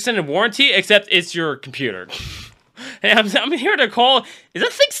card's extended warranty, except it's your computer. Hey, I'm here to call. Is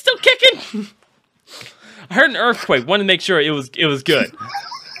that thing still kicking? I heard an earthquake. Wanted to make sure it was good.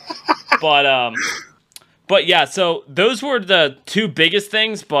 But yeah. So those were the two biggest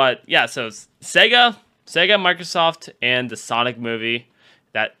things. But yeah. So Sega, Microsoft, and the Sonic movie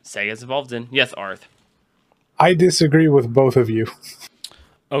that Sega's involved in. Yes, Arth. I disagree with both of you.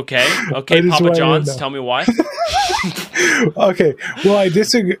 Okay, I just Papa wanted to John's, know. tell me why. Okay, well, I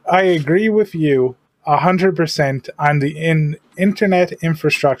disagree. I agree with you 100% on the internet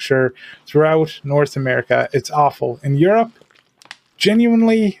infrastructure throughout North America. It's awful. In Europe,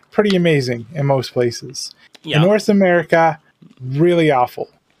 genuinely pretty amazing in most places. Yeah. In North America, really awful.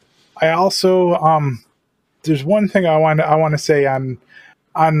 I also there's one thing I want to say on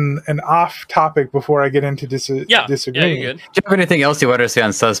an off topic before I get into disagreeing. Yeah, you're good. Do you have anything else you wanted to say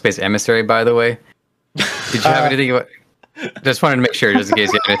on Subspace Emissary, by the way? Did you have anything you just wanted to make sure, just in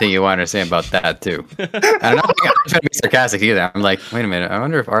case you have anything you wanted to say about that, too. And I'm not trying to be sarcastic either. I'm like, wait a minute, I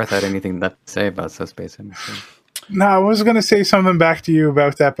wonder if Arth had anything left to say about Subspace Emissary. No, I was going to say something back to you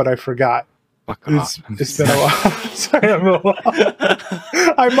about that, but I forgot. Fuck off. It's been a while. Sorry,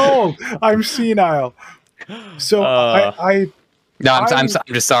 I'm old. I'm senile. So No, I'm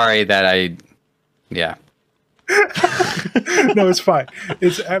just sorry that yeah. No, it's fine.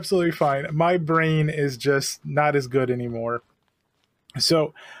 It's absolutely fine. My brain is just not as good anymore.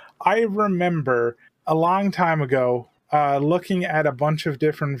 So I remember a long time ago looking at a bunch of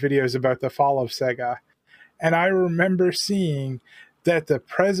different videos about the fall of Sega, and I remember seeing that the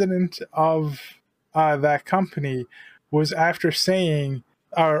president of that company was, after saying,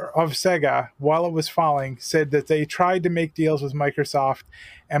 of Sega, while it was falling, said that they tried to make deals with Microsoft,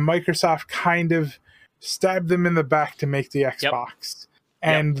 and Microsoft kind of stabbed them in the back to make the Xbox.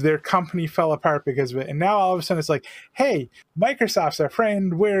 And their company fell apart because of it. And now all of a sudden it's like, hey, Microsoft's our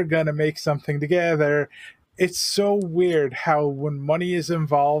friend. We're going to make something together. It's so weird how when money is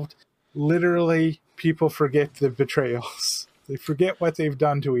involved, literally people forget the betrayals. They forget what they've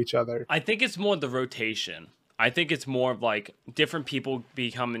done to each other. I think it's more the rotation. I think it's more of like different people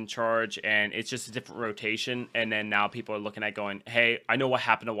become in charge and it's just a different rotation. And then now people are looking at going, hey, I know what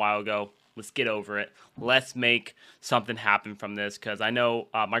happened a while ago. Let's get over it. Let's make something happen from this. Because I know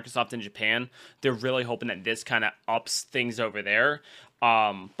Microsoft in Japan, they're really hoping that this kind of ups things over there.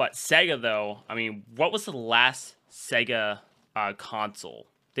 But Sega, though, I mean, what was the last Sega console?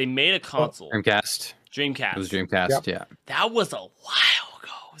 They made a console. Dreamcast. Dreamcast. It was Dreamcast, yeah. That was a while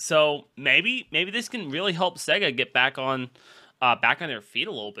ago. So maybe this can really help Sega get back on their feet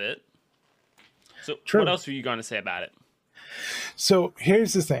a little bit. So what else were you going to say about it? So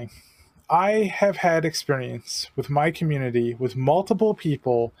here's the thing. I have had experience with my community with multiple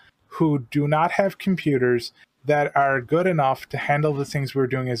people who do not have computers that are good enough to handle the things we're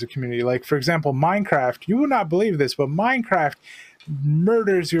doing as a community. Like, for example, Minecraft. You would not believe this, but Minecraft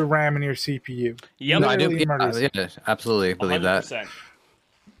murders your RAM and your CPU. Yep, I do. Yeah, absolutely believe 100%. That.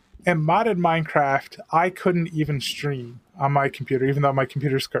 And modded Minecraft, I couldn't even stream on my computer, even though my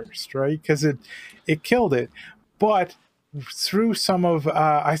computer's cursed, right? Because it killed it. But through some of,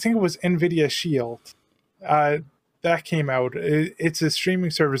 I think it was NVIDIA Shield, that came out. It's a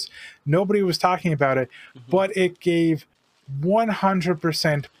streaming service. Nobody was talking about it, but it gave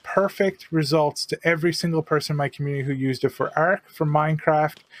 100% perfect results to every single person in my community who used it for Ark, for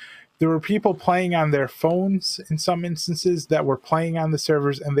Minecraft. There were people playing on their phones in some instances that were playing on the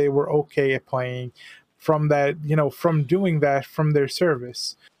servers, and they were okay at playing from that, from doing that from their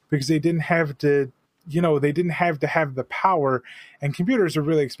service, because they didn't have to, they didn't have to have the power, and computers are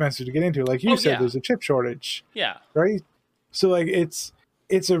really expensive to get into. Like you said, there's a chip shortage. Yeah. Right? So like it's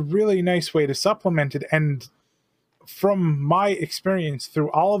a really nice way to supplement it. And from my experience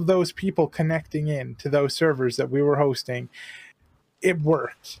through all of those people connecting in to those servers that we were hosting, it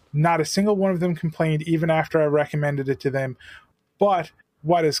worked. Not a single one of them complained, even after I recommended it to them. But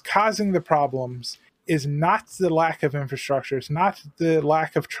what is causing the problems is not the lack of infrastructure. It's not the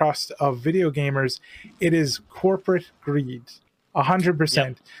lack of trust of video gamers. It is corporate greed, 100%.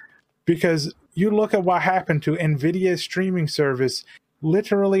 Yep. Because you look at what happened to NVIDIA's streaming service.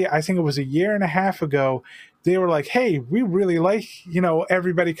 Literally, I think it was a year and a half ago, they were like, hey, we really like,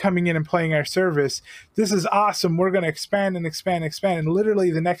 everybody coming in and playing our service. This is awesome. We're going to expand and expand and expand. And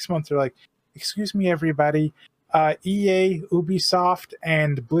literally the next month, they're like, excuse me, everybody. EA, Ubisoft,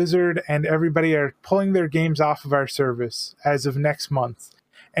 and Blizzard and everybody are pulling their games off of our service as of next month.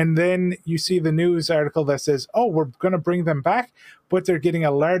 And then you see the news article that says, oh, we're going to bring them back, but they're getting a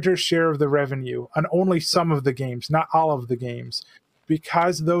larger share of the revenue on only some of the games, not all of the games.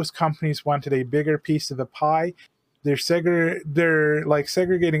 Because those companies wanted a bigger piece of the pie, they're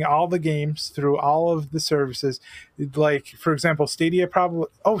segregating all the games through all of the services. Like, for example, Stadia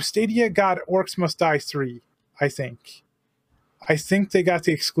Stadia got Orcs Must Die 3. I think they got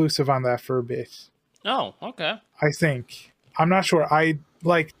the exclusive on that for a bit. Oh, okay. I think. I'm not sure. I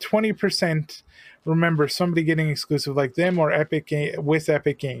like 20% remember somebody getting exclusive like them or Epic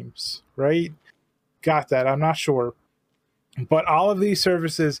Games, right? Got that. I'm not sure. But all of these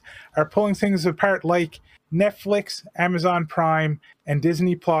services are pulling things apart, like Netflix, Amazon Prime, and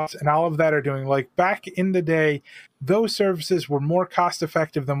Disney Plus, and all of that are doing. Like back in the day, those services were more cost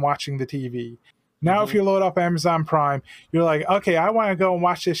effective than watching the TV. Now, if you load up Amazon Prime, you're like, okay, I want to go and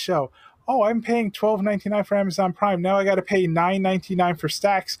watch this show. Oh, I'm paying $12.99 for Amazon Prime. Now I got to pay $9.99 for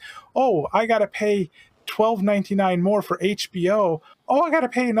Stacks. Oh, I got to pay $12.99 more for HBO. Oh, I got to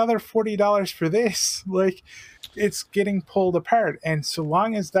pay another $40 for this. Like, it's getting pulled apart. And so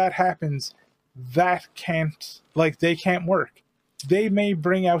long as that happens, they can't work. They may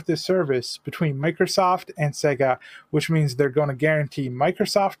bring out this service between Microsoft and Sega, which means they're going to guarantee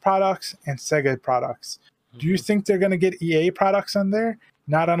Microsoft products and Sega products. Do you think they're going to get EA products on there?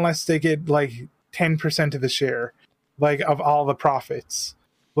 Not unless they get like 10% of the share, like of all the profits.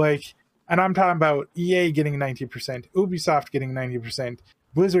 Like, and I'm talking about EA getting 90%, Ubisoft getting 90%,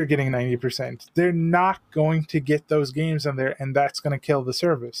 Blizzard getting 90%. They're not going to get those games on there, and that's going to kill the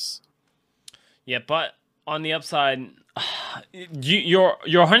service. Yeah, but on the upside, you're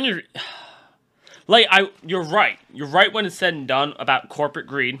 100. You're right. You're right when it's said and done about corporate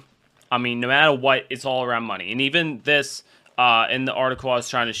greed. I mean, no matter what, it's all around money. And even this, in the article I was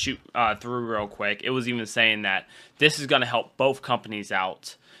trying to shoot through real quick, it was even saying that this is going to help both companies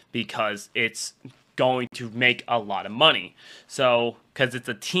out because it's going to make a lot of money. So, because it's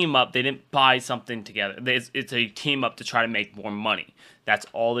a team up, they didn't buy something together. It's a team up to try to make more money. That's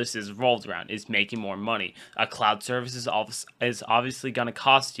all this is revolved around, is making more money. A cloud service is obviously going to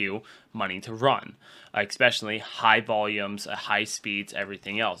cost you money to run, especially high volumes, high speeds,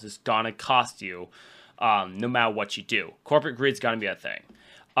 everything else. It's going to cost you no matter what you do. Corporate greed's going to be a thing.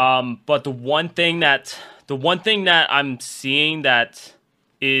 But the one thing that I'm seeing that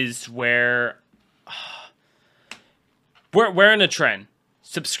is where we're in a trend.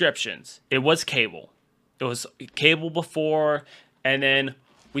 Subscriptions. It was cable. It was cable before, and then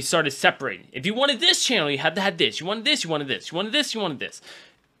we started separating. If you wanted this channel, you had to have this. You wanted this, you wanted this. You wanted this, you wanted this.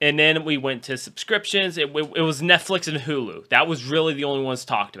 And then we went to subscriptions. It was Netflix and Hulu. That was really the only ones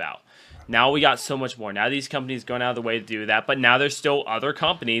talked about. Now we got so much more. Now these companies going out of the way to do that, but now there's still other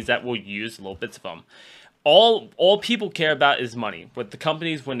companies that will use little bits of them. All people care about is money. With the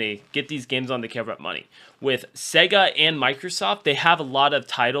companies, when they get these games on, they care about money. With Sega and Microsoft, they have a lot of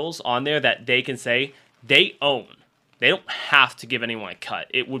titles on there that they can say they own. They don't have to give anyone a cut.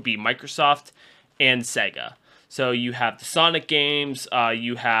 It would be Microsoft and Sega. So you have the Sonic games,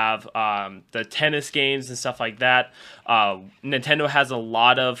 you have the tennis games and stuff like that. Nintendo has a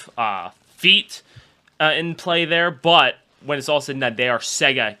lot of feet in play there, but when it's all said and done, they are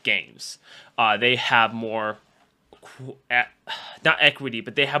Sega games. They have more, not equity,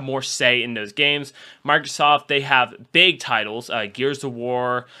 but they have more say in those games. Microsoft, they have big titles, Gears of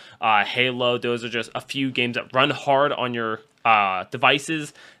War, Halo. Those are just a few games that run hard on your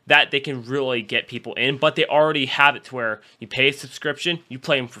devices that they can really get people in, but they already have it to where you pay a subscription, you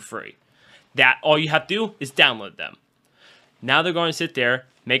play them for free. That all you have to do is download them. Now they're going to sit there,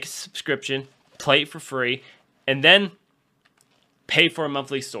 make a subscription, play it for free, and then pay for a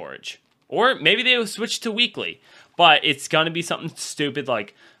monthly storage. Or maybe they will switch to weekly, but it's going to be something stupid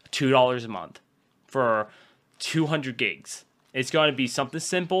like $2 a month for 200 gigs. It's going to be something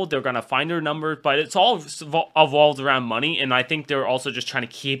simple. They're going to find their numbers, but it's all evolved around money, and I think they're also just trying to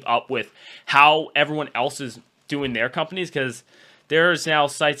keep up with how everyone else is doing their companies, because there's now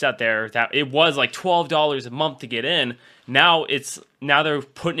sites out there that it was like $12 a month to get in. Now they're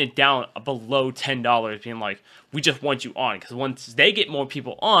putting it down below $10, being like, we just want you on, because once they get more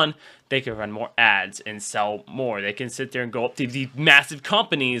people on, they can run more ads and sell more. They can sit there and go up to these massive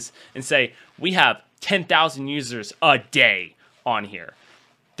companies and say, we have 10,000 users a day on here.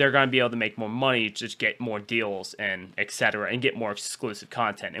 They're going to be able to make more money, just get more deals and etc., and get more exclusive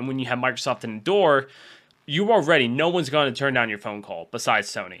content. And when you have Microsoft in the door, you already, no one's going to turn down your phone call besides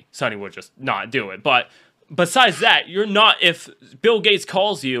Sony. Sony would just not do it. But besides that, you're not, if Bill Gates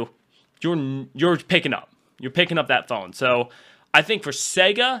calls you, you're picking up. You're picking up that phone. So I think for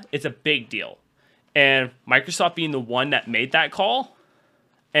Sega, it's a big deal. And Microsoft being the one that made that call,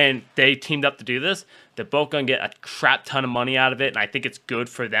 and they teamed up to do this, they're both going to get a crap ton of money out of it, and I think it's good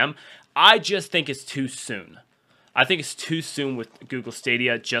for them. I just think it's too soon. I think it's too soon with Google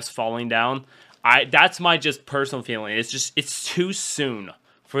Stadia just falling down. That's my just personal feeling. It's too soon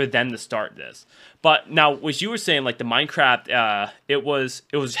for them to start this. But now, what you were saying, like the Minecraft, it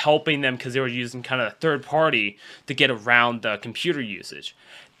was helping them because they were using kind of a third party to get around the computer usage.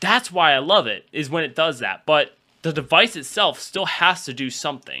 That's why I love it, is when it does that. But the device itself still has to do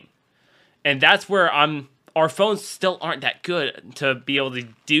something. And that's where our phones still aren't that good to be able to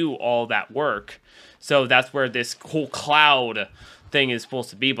do all that work. So that's where this whole cloud thing is supposed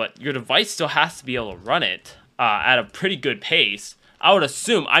to be. But your device still has to be able to run it at a pretty good pace. I would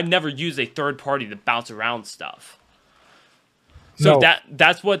assume. I've never used a third party to bounce around stuff. So No.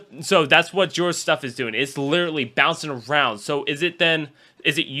 that's what your stuff is doing. It's literally bouncing around. So is it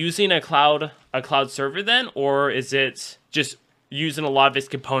using a cloud server then, or is it just using a lot of its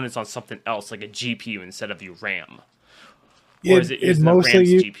components on something else, like a GPU instead of your RAM? Or is it using mostly the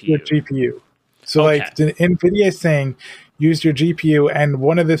RAM's uses your GPU. So Okay. like the NVIDIA is saying, use your GPU, and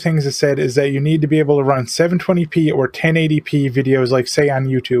one of the things it said is that you need to be able to run 720p or 1080p videos, like say on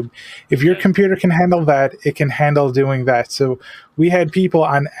YouTube. If your Okay. computer can handle that, it can handle doing that. So we had people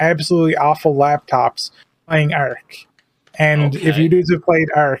on absolutely awful laptops playing Ark. And if Okay. you dudes have played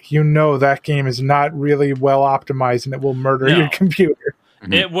Ark, you know that game is not really well optimized, and it will murder No. your computer.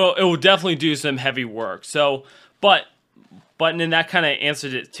 It will definitely do some heavy work. So, but then that kind of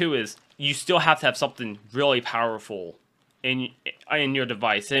answered it too, is you still have to have something really powerful in your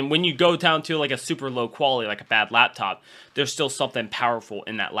device. And when you go down to like a super low quality, like a bad laptop, there's still something powerful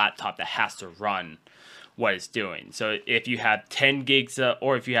in that laptop that has to run what it's doing. So if you have 10 gigs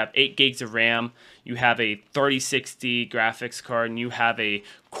or if you have 8 gigs of RAM, you have a 3060 graphics card, and you have a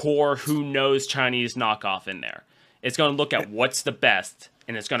Core who knows Chinese knockoff in there, it's going to look at what's the best,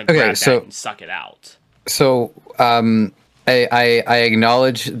 and it's going to grab that and suck it out. So I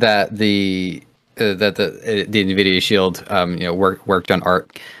acknowledge that the NVIDIA Shield worked on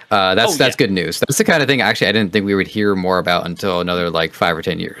Arc. That's good news. That's the kind of thing actually I didn't think we would hear more about until another like 5 or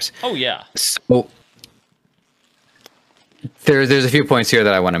 10 years. Oh yeah. So there's a few points here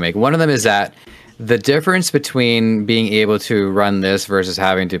that I want to make. One of them is that the difference between being able to run this versus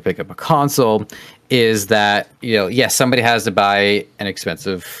having to pick up a console is that, yes, somebody has to buy an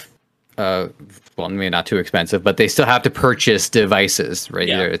expensive, well, maybe not too expensive, but they still have to purchase devices, right?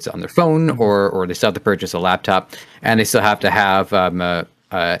 Yeah. Either it's on their phone or they still have to purchase a laptop, and they still have to have a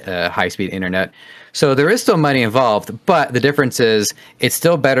high-speed internet. So there is still money involved, but the difference is it's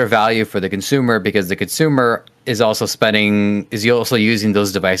still better value for the consumer because the consumer is also using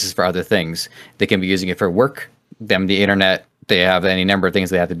those devices for other things. They can be using it for work, them the internet. They have any number of things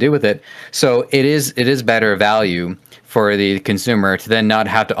they have to do with it. So it is better value for the consumer to then not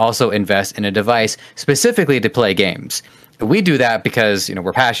have to also invest in a device specifically to play games. We do that because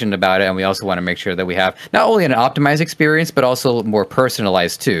we're passionate about it, and we also want to make sure that we have not only an optimized experience but also more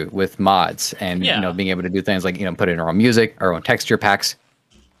personalized too with mods and being able to do things like put in our own music, our own texture packs.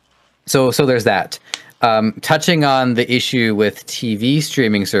 So there's that. Touching on the issue with TV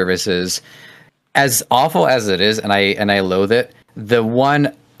streaming services, as awful as it is, and I loathe it, the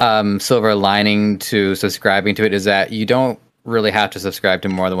one silver lining to subscribing to it is that you don't really have to subscribe to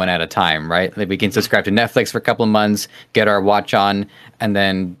more than one at a time, right? Like we can subscribe to Netflix for a couple of months, get our watch on, and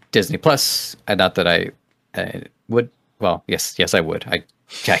then Disney Plus. Not that I would. Well, yes, I would. I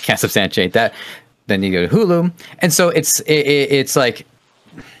can't substantiate that. Then you go to Hulu, and so it's like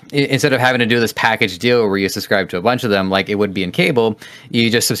instead of having to do this package deal where you subscribe to a bunch of them, like it would be in cable,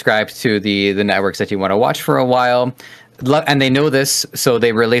 you just subscribe to the networks that you want to watch for a while. And they know this, so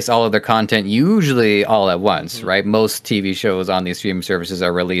they release all of their content usually all at once, right? Most TV shows on these streaming services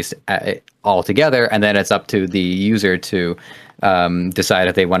are released all together, and then it's up to the user to decide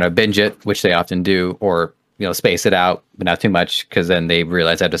if they want to binge it, which they often do, or space it out, but not too much, because then they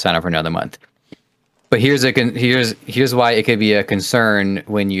realize they have to sign up for another month. But here's why it could be a concern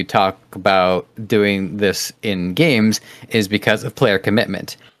when you talk about doing this in games, is because of player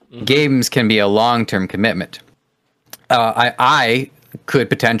commitment. Mm-hmm. Games can be a long-term commitment. I could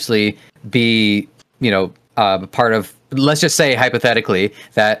potentially be, part of, let's just say hypothetically,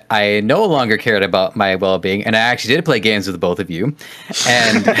 that I no longer cared about my well-being, and I actually did play games with both of you.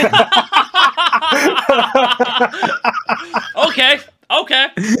 And okay.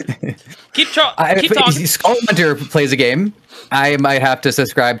 Keep talking. Skull Hunter plays a game. I might have to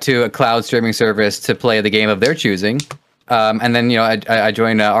subscribe to a cloud streaming service to play the game of their choosing. And then, I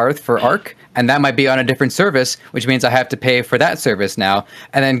join Arth for Arc, and that might be on a different service, which means I have to pay for that service now.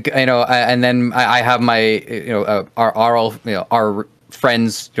 And then, I have my, our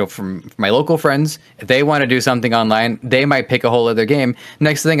friends, from my local friends, if they want to do something online, they might pick a whole other game.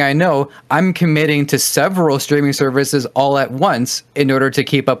 Next thing I know, I'm committing to several streaming services all at once in order to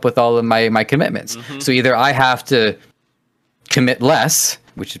keep up with all of my commitments. Mm-hmm. So either I have to commit less,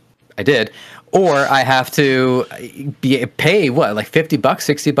 which I did, or I have to pay like $50,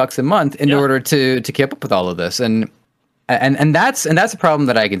 $60 a month in order to keep up with all of this. And that's a problem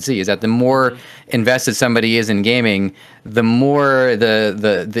that I can see, is that the more invested somebody is in gaming, the more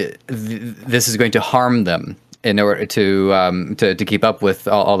this is going to harm them in order to keep up with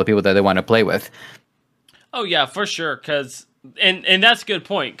all the people that they want to play with. Oh yeah, for sure. Because and that's a good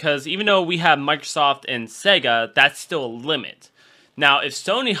point. Because even though we have Microsoft and Sega, that's still a limit. Now, if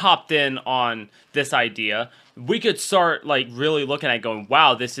Sony hopped in on this idea, we could start like really looking at going,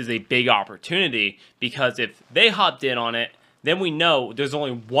 wow, this is a big opportunity, because if they hopped in on it, then we know there's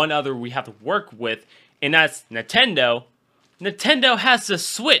only one other we have to work with, and that's Nintendo. Nintendo has the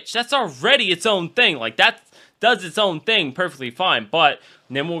Switch. That's already its own thing. Like, that does its own thing perfectly fine. But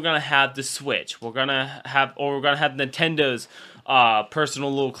then we're going to have the Switch. We're going to have Nintendo's personal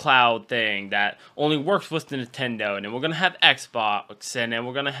little cloud thing that only works with the Nintendo, and then we're gonna have Xbox, and then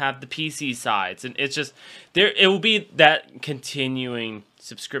we're gonna have the PC sides, and it's just it will be that continuing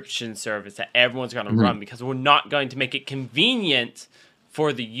subscription service that everyone's gonna run, because we're not going to make it convenient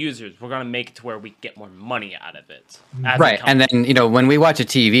for the users. We're gonna make it to where we get more money out of it. Right, and then when we watch a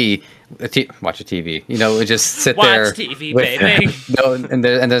TV, we just sit there. Watch TV, baby. And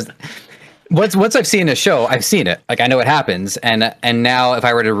there's once I've seen a show, I've seen it. Like I know what happens, and now if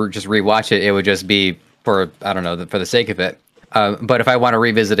I were to just rewatch it, it would just be for I don't know for the sake of it. But if I want to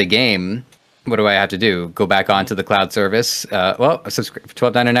revisit a game, what do I have to do? Go back onto the cloud service? Well, subscribe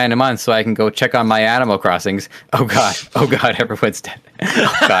 $12.99 a month, so I can go check on my Animal Crossings. Oh god, everyone's dead.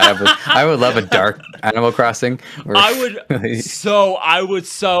 God, I would love a dark Animal Crossing. I would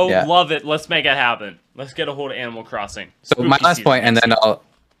so Yeah. love it. Let's make it happen. Let's get a hold of Animal Crossing. So my last point, and then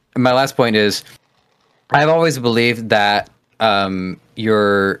my last point is, I've always believed that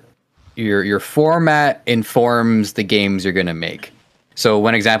your format informs the games you're gonna make. So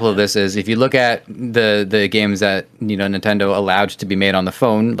one example of this is if you look at the games that Nintendo allowed to be made on the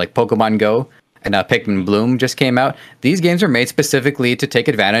phone, like Pokemon Go and Pikmin Bloom just came out. These games are made specifically to take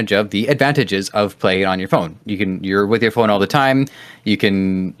advantage of the advantages of playing on your phone. You're with your phone all the time. You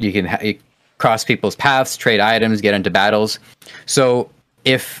can cross people's paths, trade items, get into battles. So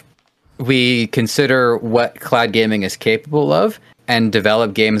if we consider what cloud gaming is capable of and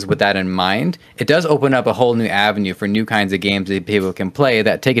develop games with that in mind, it does open up a whole new avenue for new kinds of games that people can play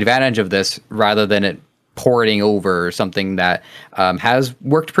that take advantage of this rather than it porting over something that has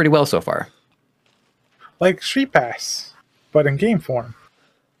worked pretty well so far. Like Street Pass, but in game form.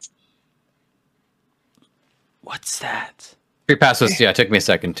 What's that? Street Pass was it took me a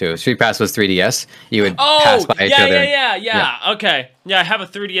second too. Street Pass was 3DS. You would pass by each other. Yeah. Okay. Yeah, I have a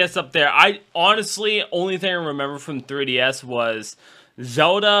 3DS up there. I honestly, only thing I remember from 3DS was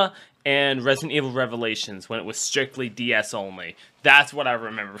Zelda and Resident Evil Revelations when it was strictly DS only. That's what I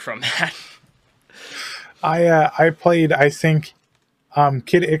remember from that. I played, I think,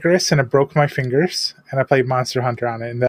 Kid Icarus, and it broke my fingers, and I played Monster Hunter on it, and